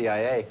head of the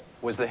CIA,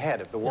 was the head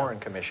of the Warren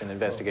Commission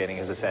investigating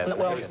his assassination.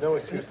 Well, there's no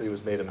excuse that he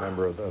was made a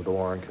member of the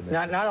Warren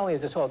Commission. Not only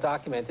is this all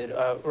documented,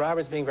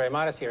 Robert's being very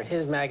modest here.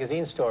 His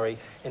magazine story,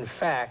 in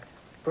fact,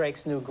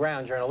 breaks new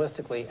ground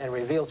journalistically and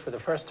reveals for the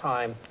first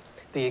time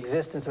the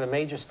existence of a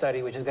major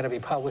study which is going to be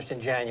published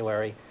in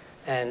January,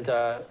 and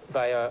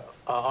by an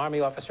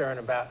Army officer and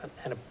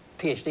a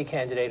PhD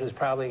candidate who's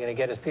probably going to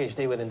get his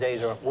PhD within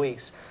days or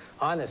weeks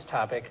on this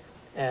topic.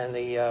 And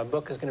the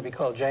book is going to be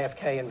called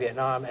JFK in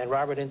Vietnam, and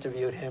Robert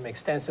interviewed him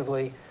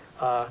extensively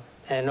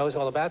and knows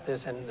all about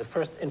this. And the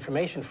first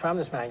information from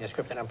this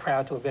manuscript, and I'm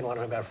proud to have been one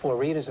of about 4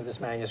 readers of this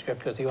manuscript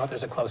because the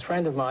author's a close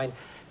friend of mine,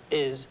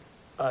 is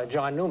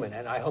John Newman,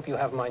 and I hope you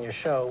have him on your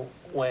show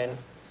when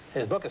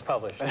his book is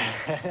published.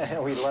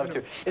 We'd love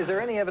to. Is there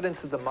any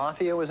evidence that the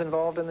Mafia was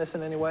involved in this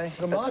in any way?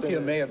 The Mafia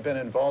may have been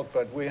involved,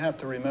 but we have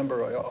to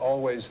remember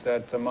always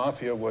that the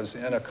Mafia was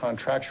in a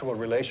contractual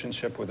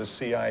relationship with the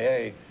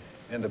CIA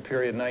in the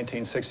period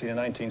 1960 to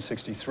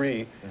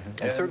 1963.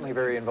 And certainly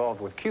very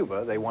involved with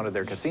Cuba. They wanted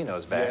their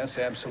casinos back. Yes,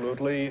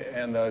 absolutely.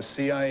 And the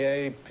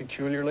CIA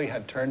peculiarly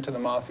had turned to the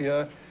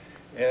Mafia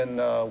in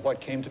what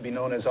came to be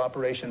known as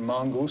Operation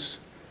Mongoose,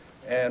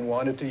 and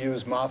wanted to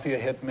use Mafia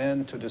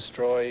hitmen to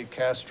destroy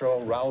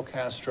Castro, Raul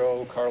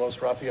Castro, Carlos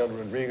Rafael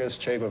Rodriguez,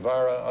 Che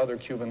Guevara, other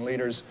Cuban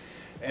leaders.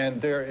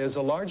 And there is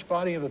a large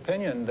body of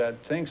opinion that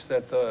thinks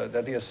that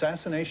the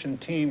assassination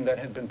team that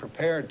had been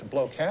prepared to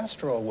blow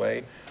Castro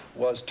away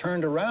was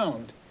turned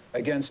around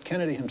against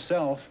Kennedy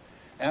himself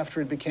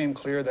after it became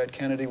clear that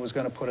Kennedy was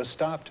going to put a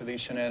stop to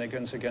these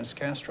shenanigans against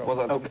Castro.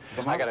 Well,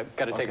 I got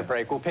to take a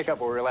break. We'll pick up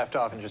where we left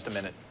off in just a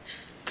minute.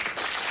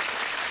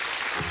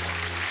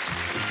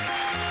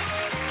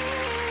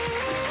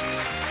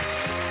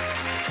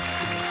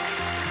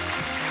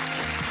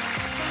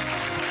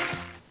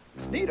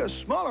 Need a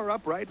smaller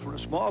upright for a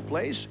small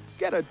place?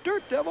 Get a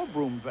Dirt Devil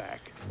Broom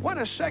Vac. Want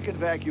a second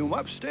vacuum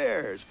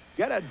upstairs?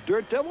 Get a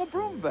Dirt Devil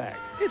Broom Vac.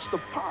 It's the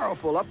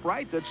powerful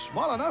upright that's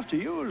small enough to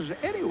use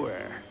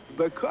anywhere.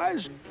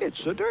 Because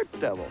it's a Dirt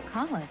Devil.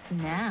 Call us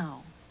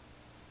now.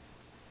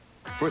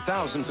 For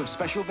thousands of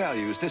special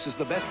values, this is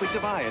the best week to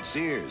buy at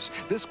Sears.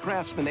 This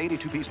Craftsman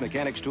 82-piece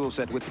mechanics tool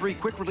set with 3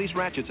 quick-release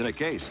ratchets in a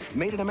case.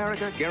 Made in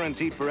America,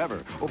 guaranteed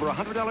forever. Over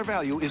 $100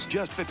 value is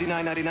just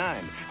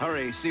 $59.99.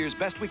 Hurry, Sears'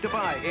 best week to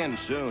buy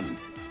ends soon.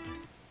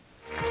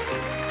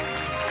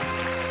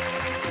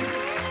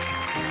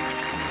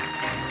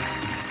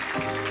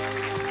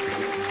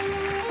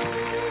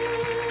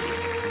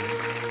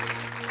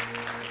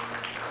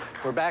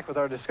 We're back with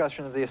our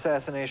discussion of the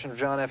assassination of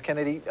John F.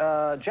 Kennedy.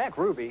 Jack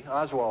Ruby,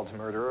 Oswald's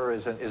murderer,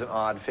 is an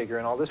odd figure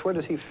in all this. Where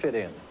does he fit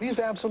in? He's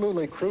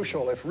absolutely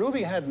crucial. If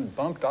Ruby hadn't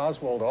bumped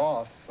Oswald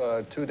off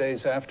 2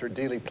 days after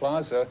Dealey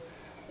Plaza,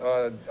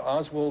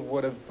 Oswald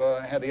would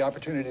have had the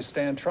opportunity to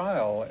stand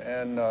trial.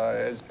 And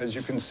as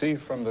you can see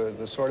from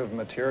the sort of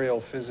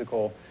material,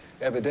 physical,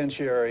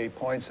 evidentiary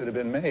points that have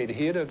been made,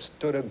 he'd have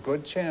stood a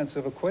good chance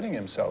of acquitting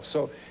himself.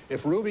 So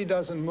if Ruby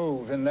doesn't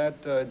move in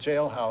that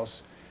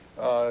jailhouse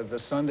the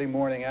Sunday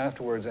morning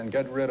afterwards and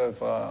get rid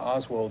of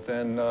Oswald,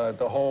 then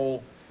the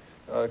whole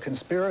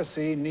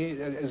conspiracy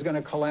is going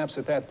to collapse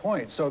at that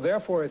point. So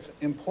therefore, it's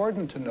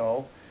important to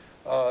know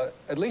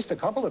at least a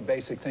couple of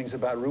basic things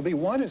about Ruby.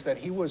 One is that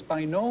he was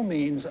by no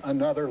means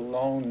another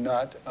lone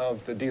nut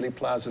of the Dealey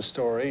Plaza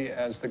story,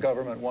 as the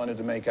government wanted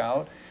to make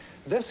out.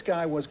 This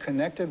guy was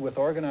connected with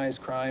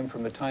organized crime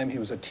from the time he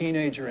was a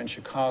teenager in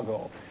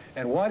Chicago.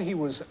 And what he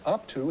was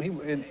up to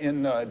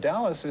in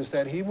Dallas is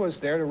that he was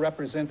there to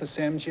represent the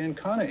Sam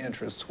Giancana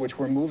interests, which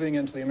were moving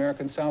into the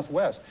American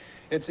Southwest.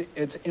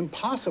 It's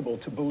impossible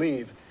to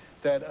believe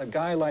that a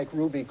guy like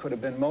Ruby could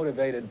have been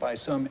motivated by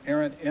some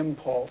errant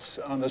impulse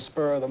on the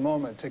spur of the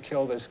moment to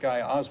kill this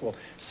guy Oswald.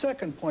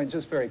 Second point,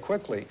 just very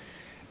quickly,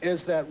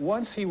 is that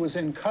once he was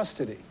in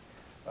custody,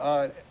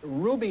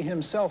 Ruby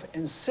himself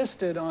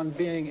insisted on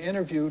being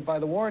interviewed by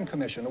the Warren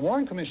Commission. The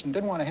Warren Commission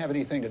didn't want to have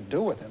anything to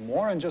do with him.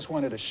 Warren just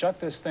wanted to shut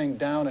this thing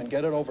down and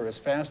get it over as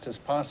fast as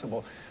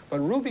possible. But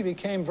Ruby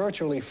became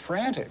virtually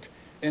frantic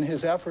in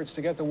his efforts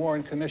to get the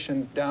Warren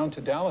Commission down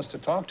to Dallas to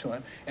talk to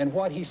him. And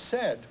what he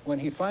said when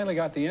he finally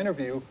got the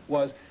interview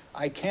was,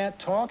 "I can't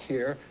talk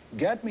here.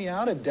 Get me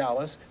out of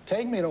Dallas.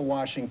 Take me to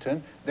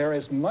Washington. There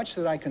is much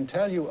that I can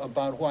tell you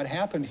about what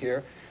happened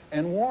here."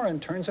 And Warren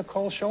turns a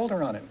cold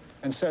shoulder on him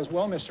and says,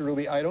 "Well, Mr.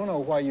 Ruby, I don't know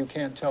why you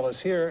can't tell us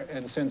here."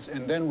 And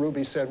then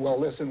Ruby said, "Well,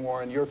 listen,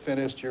 Warren, you're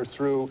finished, you're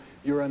through,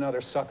 you're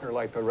another sucker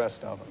like the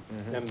rest of them."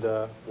 Mm-hmm.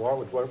 And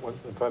Warren,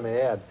 if I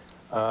may add,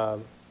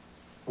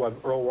 what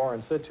Earl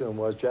Warren said to him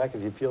was, "Jack,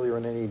 if you feel you're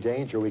in any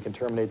danger, we can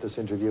terminate this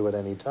interview at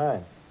any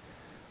time."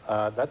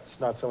 That's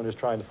not someone who's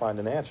trying to find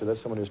an answer.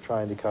 That's someone who's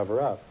trying to cover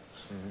up.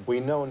 Mm-hmm. We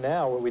know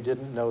now what we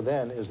didn't know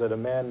then is that a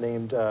man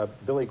named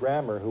Billy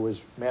Grammer, who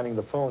was manning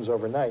the phones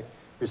overnight,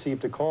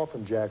 received a call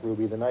from Jack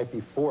Ruby the night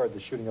before the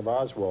shooting of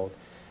Oswald,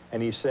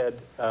 and he said,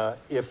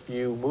 if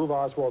you move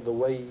Oswald the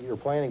way you're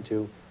planning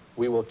to,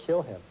 we will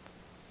kill him.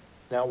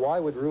 Now, why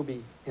would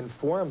Ruby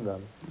inform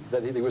them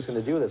that he was going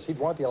to do this? He'd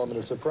want the element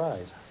of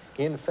surprise.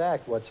 In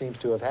fact, what seems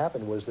to have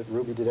happened was that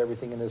Ruby did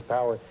everything in his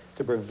power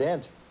to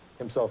prevent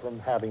himself from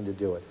having to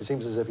do it. It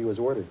seems as if he was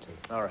ordered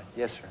to. All right.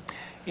 Yes, sir.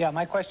 Yeah,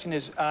 my question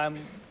is, how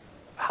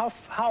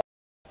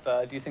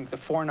do you think the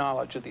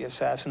foreknowledge of the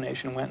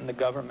assassination went in the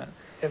government?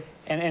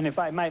 And if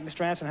I might, Mr.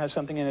 Anson has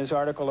something in his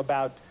article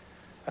about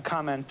a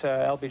comment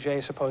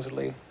LBJ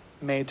supposedly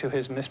made to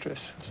his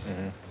mistress.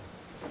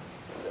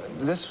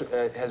 Mm-hmm. This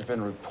has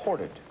been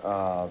reported.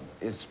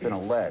 It's been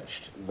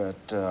alleged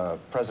that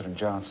President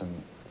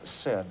Johnson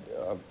said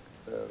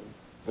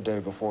the day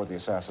before the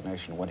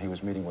assassination, when he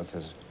was meeting with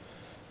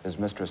his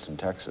mistress in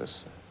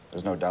Texas.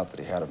 There's no doubt that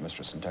he had a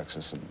mistress in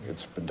Texas, and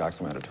it's been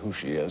documented who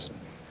she is, and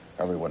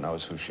everyone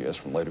knows who she is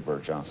from Lady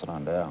Bird Johnson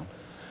on down.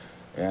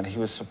 And he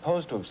was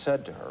supposed to have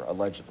said to her,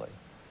 allegedly,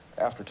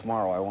 after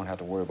tomorrow I won't have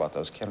to worry about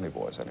those Kennedy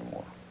boys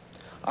anymore.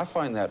 I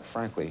find that,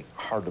 frankly,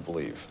 hard to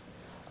believe.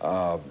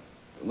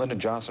 Lyndon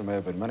Johnson may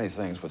have been many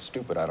things, but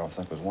stupid I don't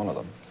think was one of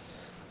them.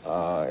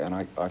 And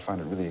I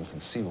find it really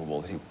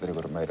inconceivable that he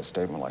would have made a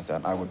statement like that.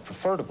 And I would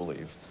prefer to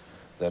believe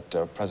that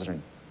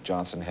President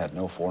Johnson had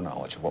no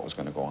foreknowledge of what was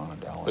going to go on in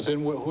Dallas. But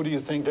then who do you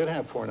think did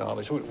have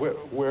foreknowledge?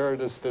 Where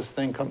does this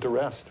thing come to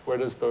rest? Where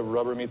does the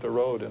rubber meet the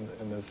road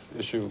in this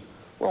issue?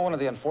 Well, one of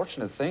the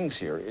unfortunate things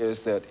here is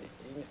that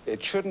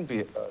it shouldn't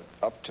be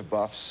up to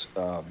buffs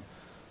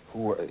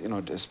who are, you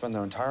know, to spend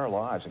their entire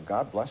lives, and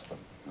God bless them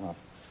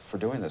for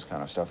doing this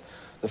kind of stuff.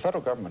 The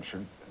federal government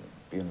should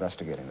be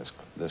investigating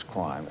this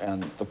crime,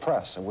 and the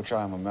press, of which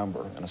I am a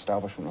member, an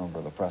establishment member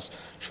of the press,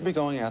 should be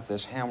going at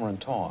this hammer and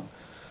tong.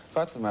 The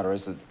fact of the matter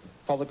is that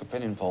public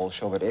opinion polls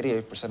show that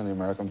 88% of the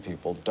American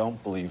people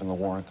don't believe in the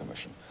Warren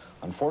Commission.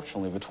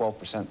 Unfortunately, the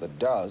 12% that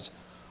does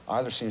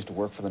either seems to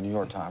work for the New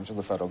York Times or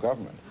the federal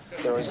government.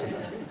 There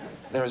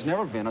has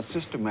never been a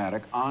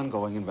systematic,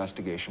 ongoing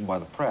investigation by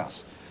the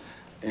press.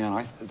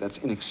 And that's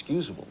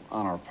inexcusable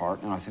on our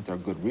part, and I think there are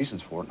good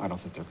reasons for it, and I don't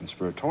think they're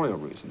conspiratorial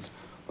reasons.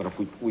 But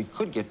if we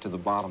could get to the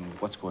bottom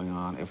of what's going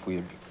on, if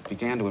we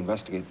began to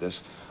investigate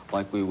this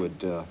like we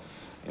would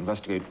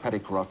investigate petty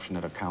corruption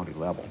at a county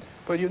level.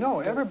 But you know,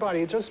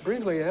 everybody, just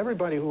briefly,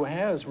 everybody who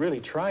has really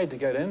tried to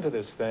get into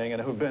this thing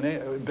and who've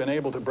been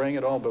able to bring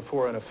it all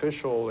before an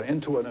official,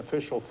 into an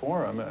official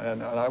forum,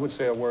 and I would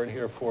say a word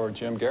here for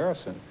Jim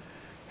Garrison,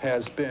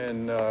 has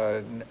been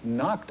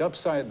knocked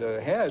upside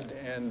the head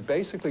and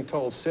basically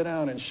told, sit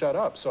down and shut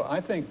up. So I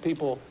think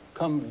people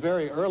come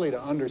very early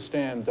to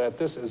understand that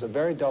this is a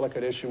very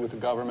delicate issue with the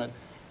government,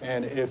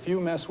 and if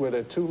you mess with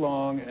it too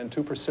long and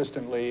too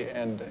persistently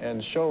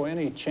and show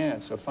any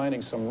chance of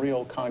finding some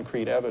real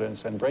concrete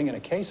evidence and bringing a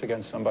case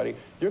against somebody,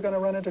 you're going to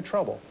run into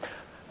trouble.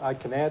 I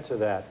can add to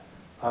that.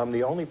 I'm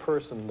the only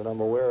person that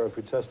I'm aware of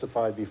who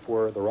testified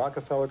before the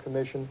Rockefeller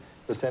Commission,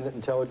 the Senate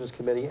Intelligence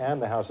Committee,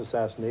 and the House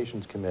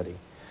Assassinations Committee.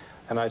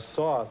 And I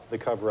saw the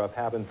cover-up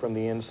happen from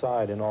the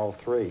inside in all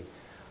three.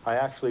 I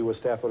actually was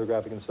staff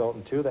photographic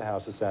consultant to the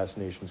House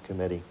Assassinations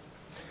Committee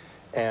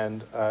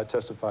and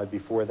testified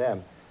before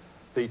them.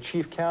 The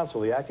chief counsel,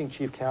 the acting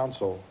chief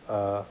counsel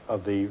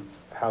of the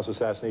House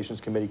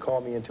Assassinations Committee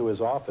called me into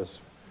his office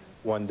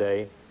one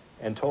day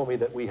and told me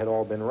that we had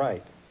all been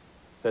right,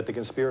 that the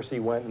conspiracy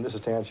went, and this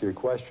is to answer your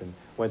question,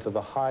 went to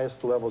the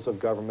highest levels of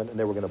government and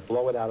they were going to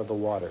blow it out of the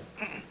water.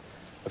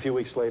 A few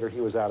weeks later, he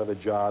was out of a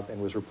job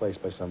and was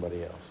replaced by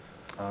somebody else.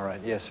 All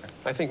right. Yes, sir.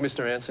 I think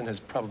Mr. Anson has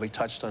probably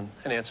touched on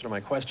an answer to my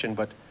question,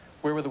 but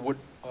where were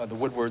the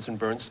Woodwards and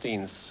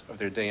Bernsteins of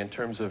their day in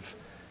terms of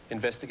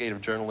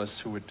investigative journalists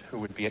who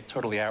would be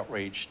totally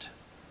outraged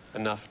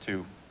enough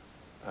to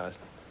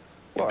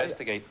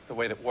investigate the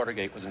way that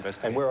Watergate was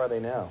investigated? And where are they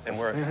now? And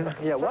where?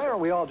 Yeah, why are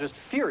we all just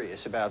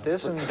furious about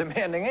this and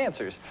demanding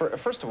answers?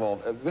 First of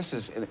all, this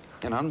is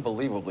an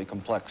unbelievably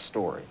complex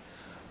story.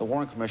 The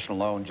Warren Commission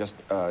alone just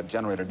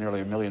generated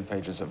nearly 1 million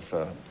pages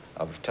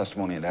of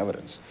testimony and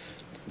evidence.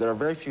 There are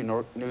very few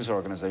news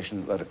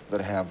organizations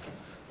that have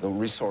the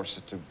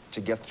resources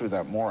to get through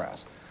that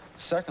morass.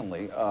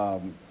 Secondly,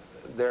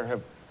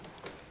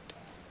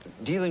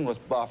 dealing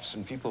with buffs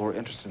and people who are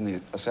interested in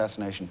the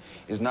assassination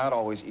is not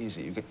always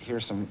easy. You hear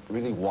some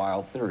really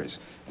wild theories.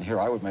 And here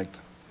I would make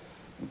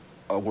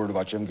a word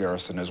about Jim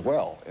Garrison as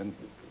well. And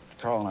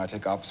Carl and I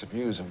take opposite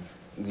views of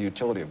the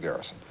utility of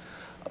Garrison.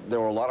 There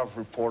were a lot of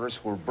reporters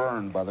who were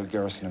burned by the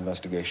Garrison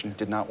investigation,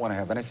 did not want to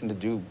have anything to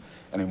do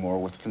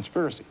anymore with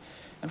conspiracy.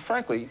 And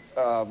frankly,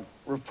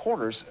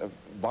 reporters,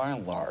 by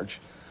and large,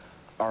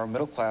 are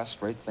middle-class,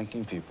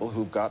 straight-thinking people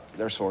who've got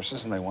their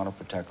sources and they want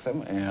to protect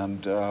them.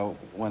 And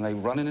when they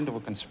run into a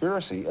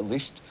conspiracy, at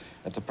least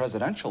at the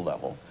presidential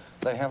level,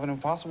 they have an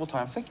impossible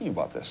time thinking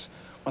about this.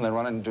 When they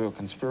run into a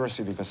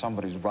conspiracy because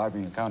somebody's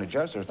bribing a county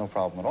judge, there's no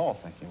problem at all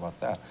thinking about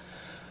that.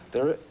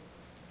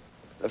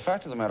 The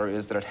fact of the matter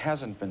is that it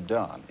hasn't been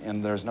done,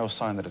 and there's no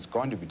sign that it's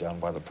going to be done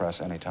by the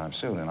press anytime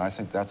soon. And I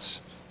think that's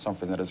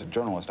something that, as a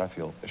journalist, I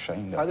feel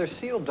ashamed of. Are there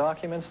sealed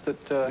documents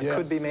that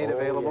could be made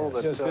available?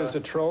 Yes, there's a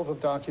trove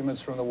of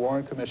documents from the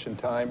Warren Commission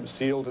time,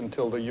 sealed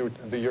until the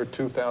year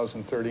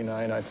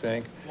 2039, I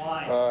think.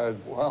 Why?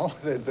 Well,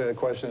 the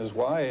question is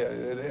why.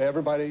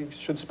 Everybody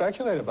should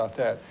speculate about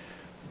that.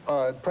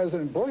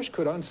 President Bush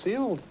could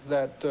unseal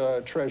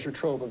that treasure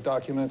trove of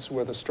documents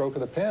with a stroke of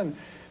the pen.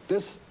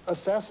 This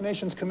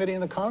Assassinations Committee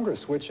in the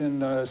Congress, which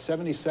in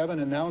 '77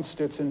 announced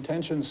its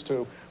intentions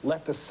to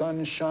let the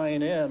sun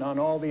shine in on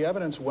all the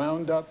evidence,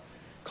 wound up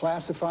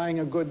classifying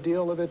a good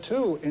deal of it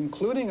too,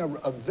 including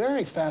a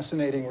very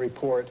fascinating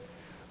report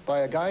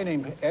by a guy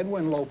named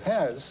Edwin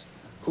Lopez,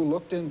 who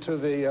looked into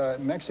the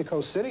Mexico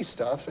City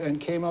stuff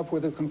and came up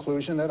with the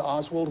conclusion that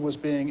Oswald was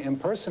being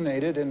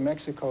impersonated in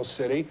Mexico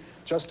City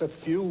just a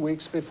few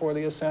weeks before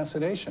the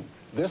assassination.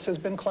 This has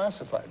been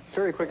classified.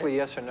 Very quickly,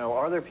 yes or no,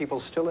 are there people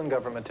still in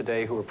government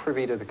today who are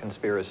privy to the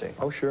conspiracy?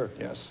 Oh, sure.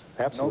 Yes.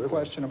 Absolutely. No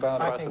question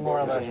about it. I think more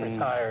or less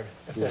retired.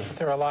 If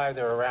they're alive,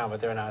 they're around,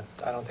 but they're not.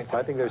 I don't think they're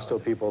I think there's still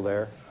people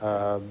there.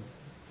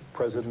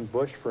 President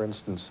Bush, for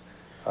instance,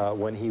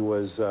 when he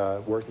was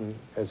working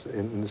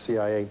in the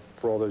CIA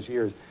for all those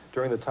years,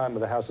 during the time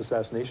of the House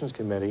Assassinations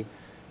Committee,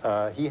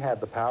 he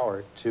had the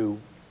power to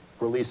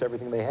release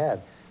everything they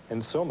had,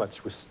 and so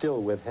much was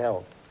still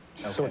withheld.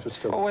 Okay. So much was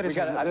still. Oh, wait a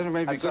second. There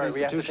may be good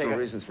institutional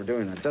reasons for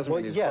doing that. Doesn't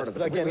mean he's part of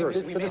the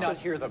conspiracy. We may not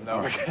hear them,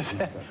 though, because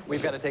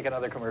we've got to take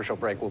another commercial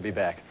break. We'll be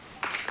back.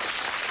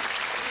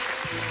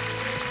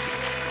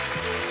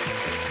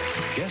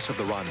 Guests of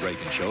the Ron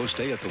Reagan Show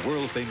stay at the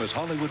world-famous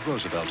Hollywood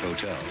Roosevelt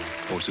Hotel.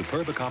 For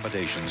superb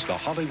accommodations, the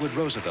Hollywood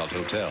Roosevelt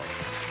Hotel.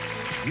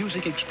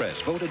 Music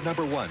Express, voted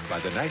 #1 by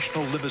the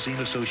National Limousine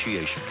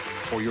Association.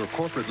 For your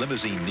corporate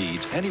limousine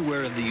needs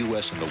anywhere in the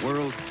U.S. and the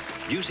world,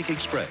 Music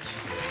Express.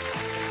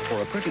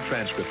 For a printed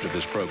transcript of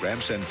this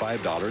program, send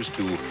 $5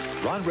 to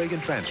Ron Reagan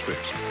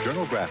Transcripts,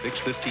 Journal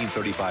Graphics,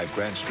 1535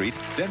 Grant Street,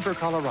 Denver,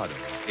 Colorado,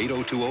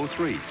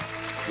 80203.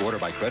 To order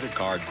by credit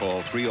card,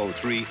 call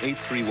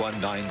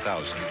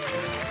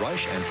 303-831-9000.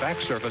 Rush and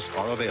fax service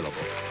are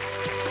available.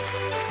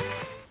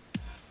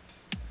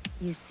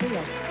 You see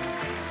it.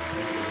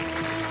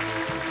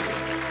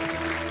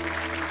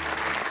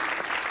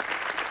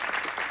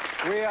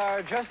 We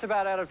are just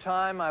about out of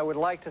time. I would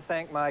like to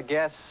thank my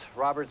guests,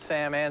 Robert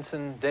Sam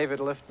Anson, David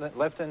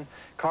Lifton,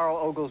 Carl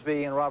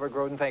Oglesby, and Robert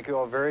Groden. Thank you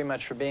all very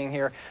much for being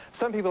here.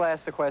 Some people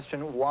ask the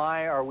question,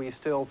 why are we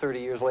still 30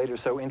 years later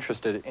so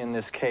interested in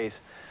this case?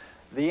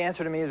 The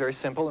answer to me is very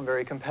simple and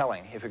very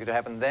compelling. If it could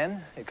happen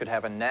then, it could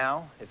happen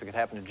now. If it could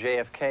happen to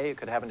JFK, it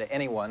could happen to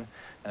anyone.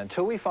 And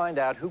until we find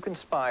out who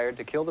conspired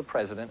to kill the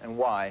president and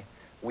why,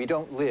 we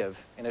don't live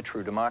in a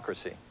true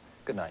democracy.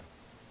 Good night.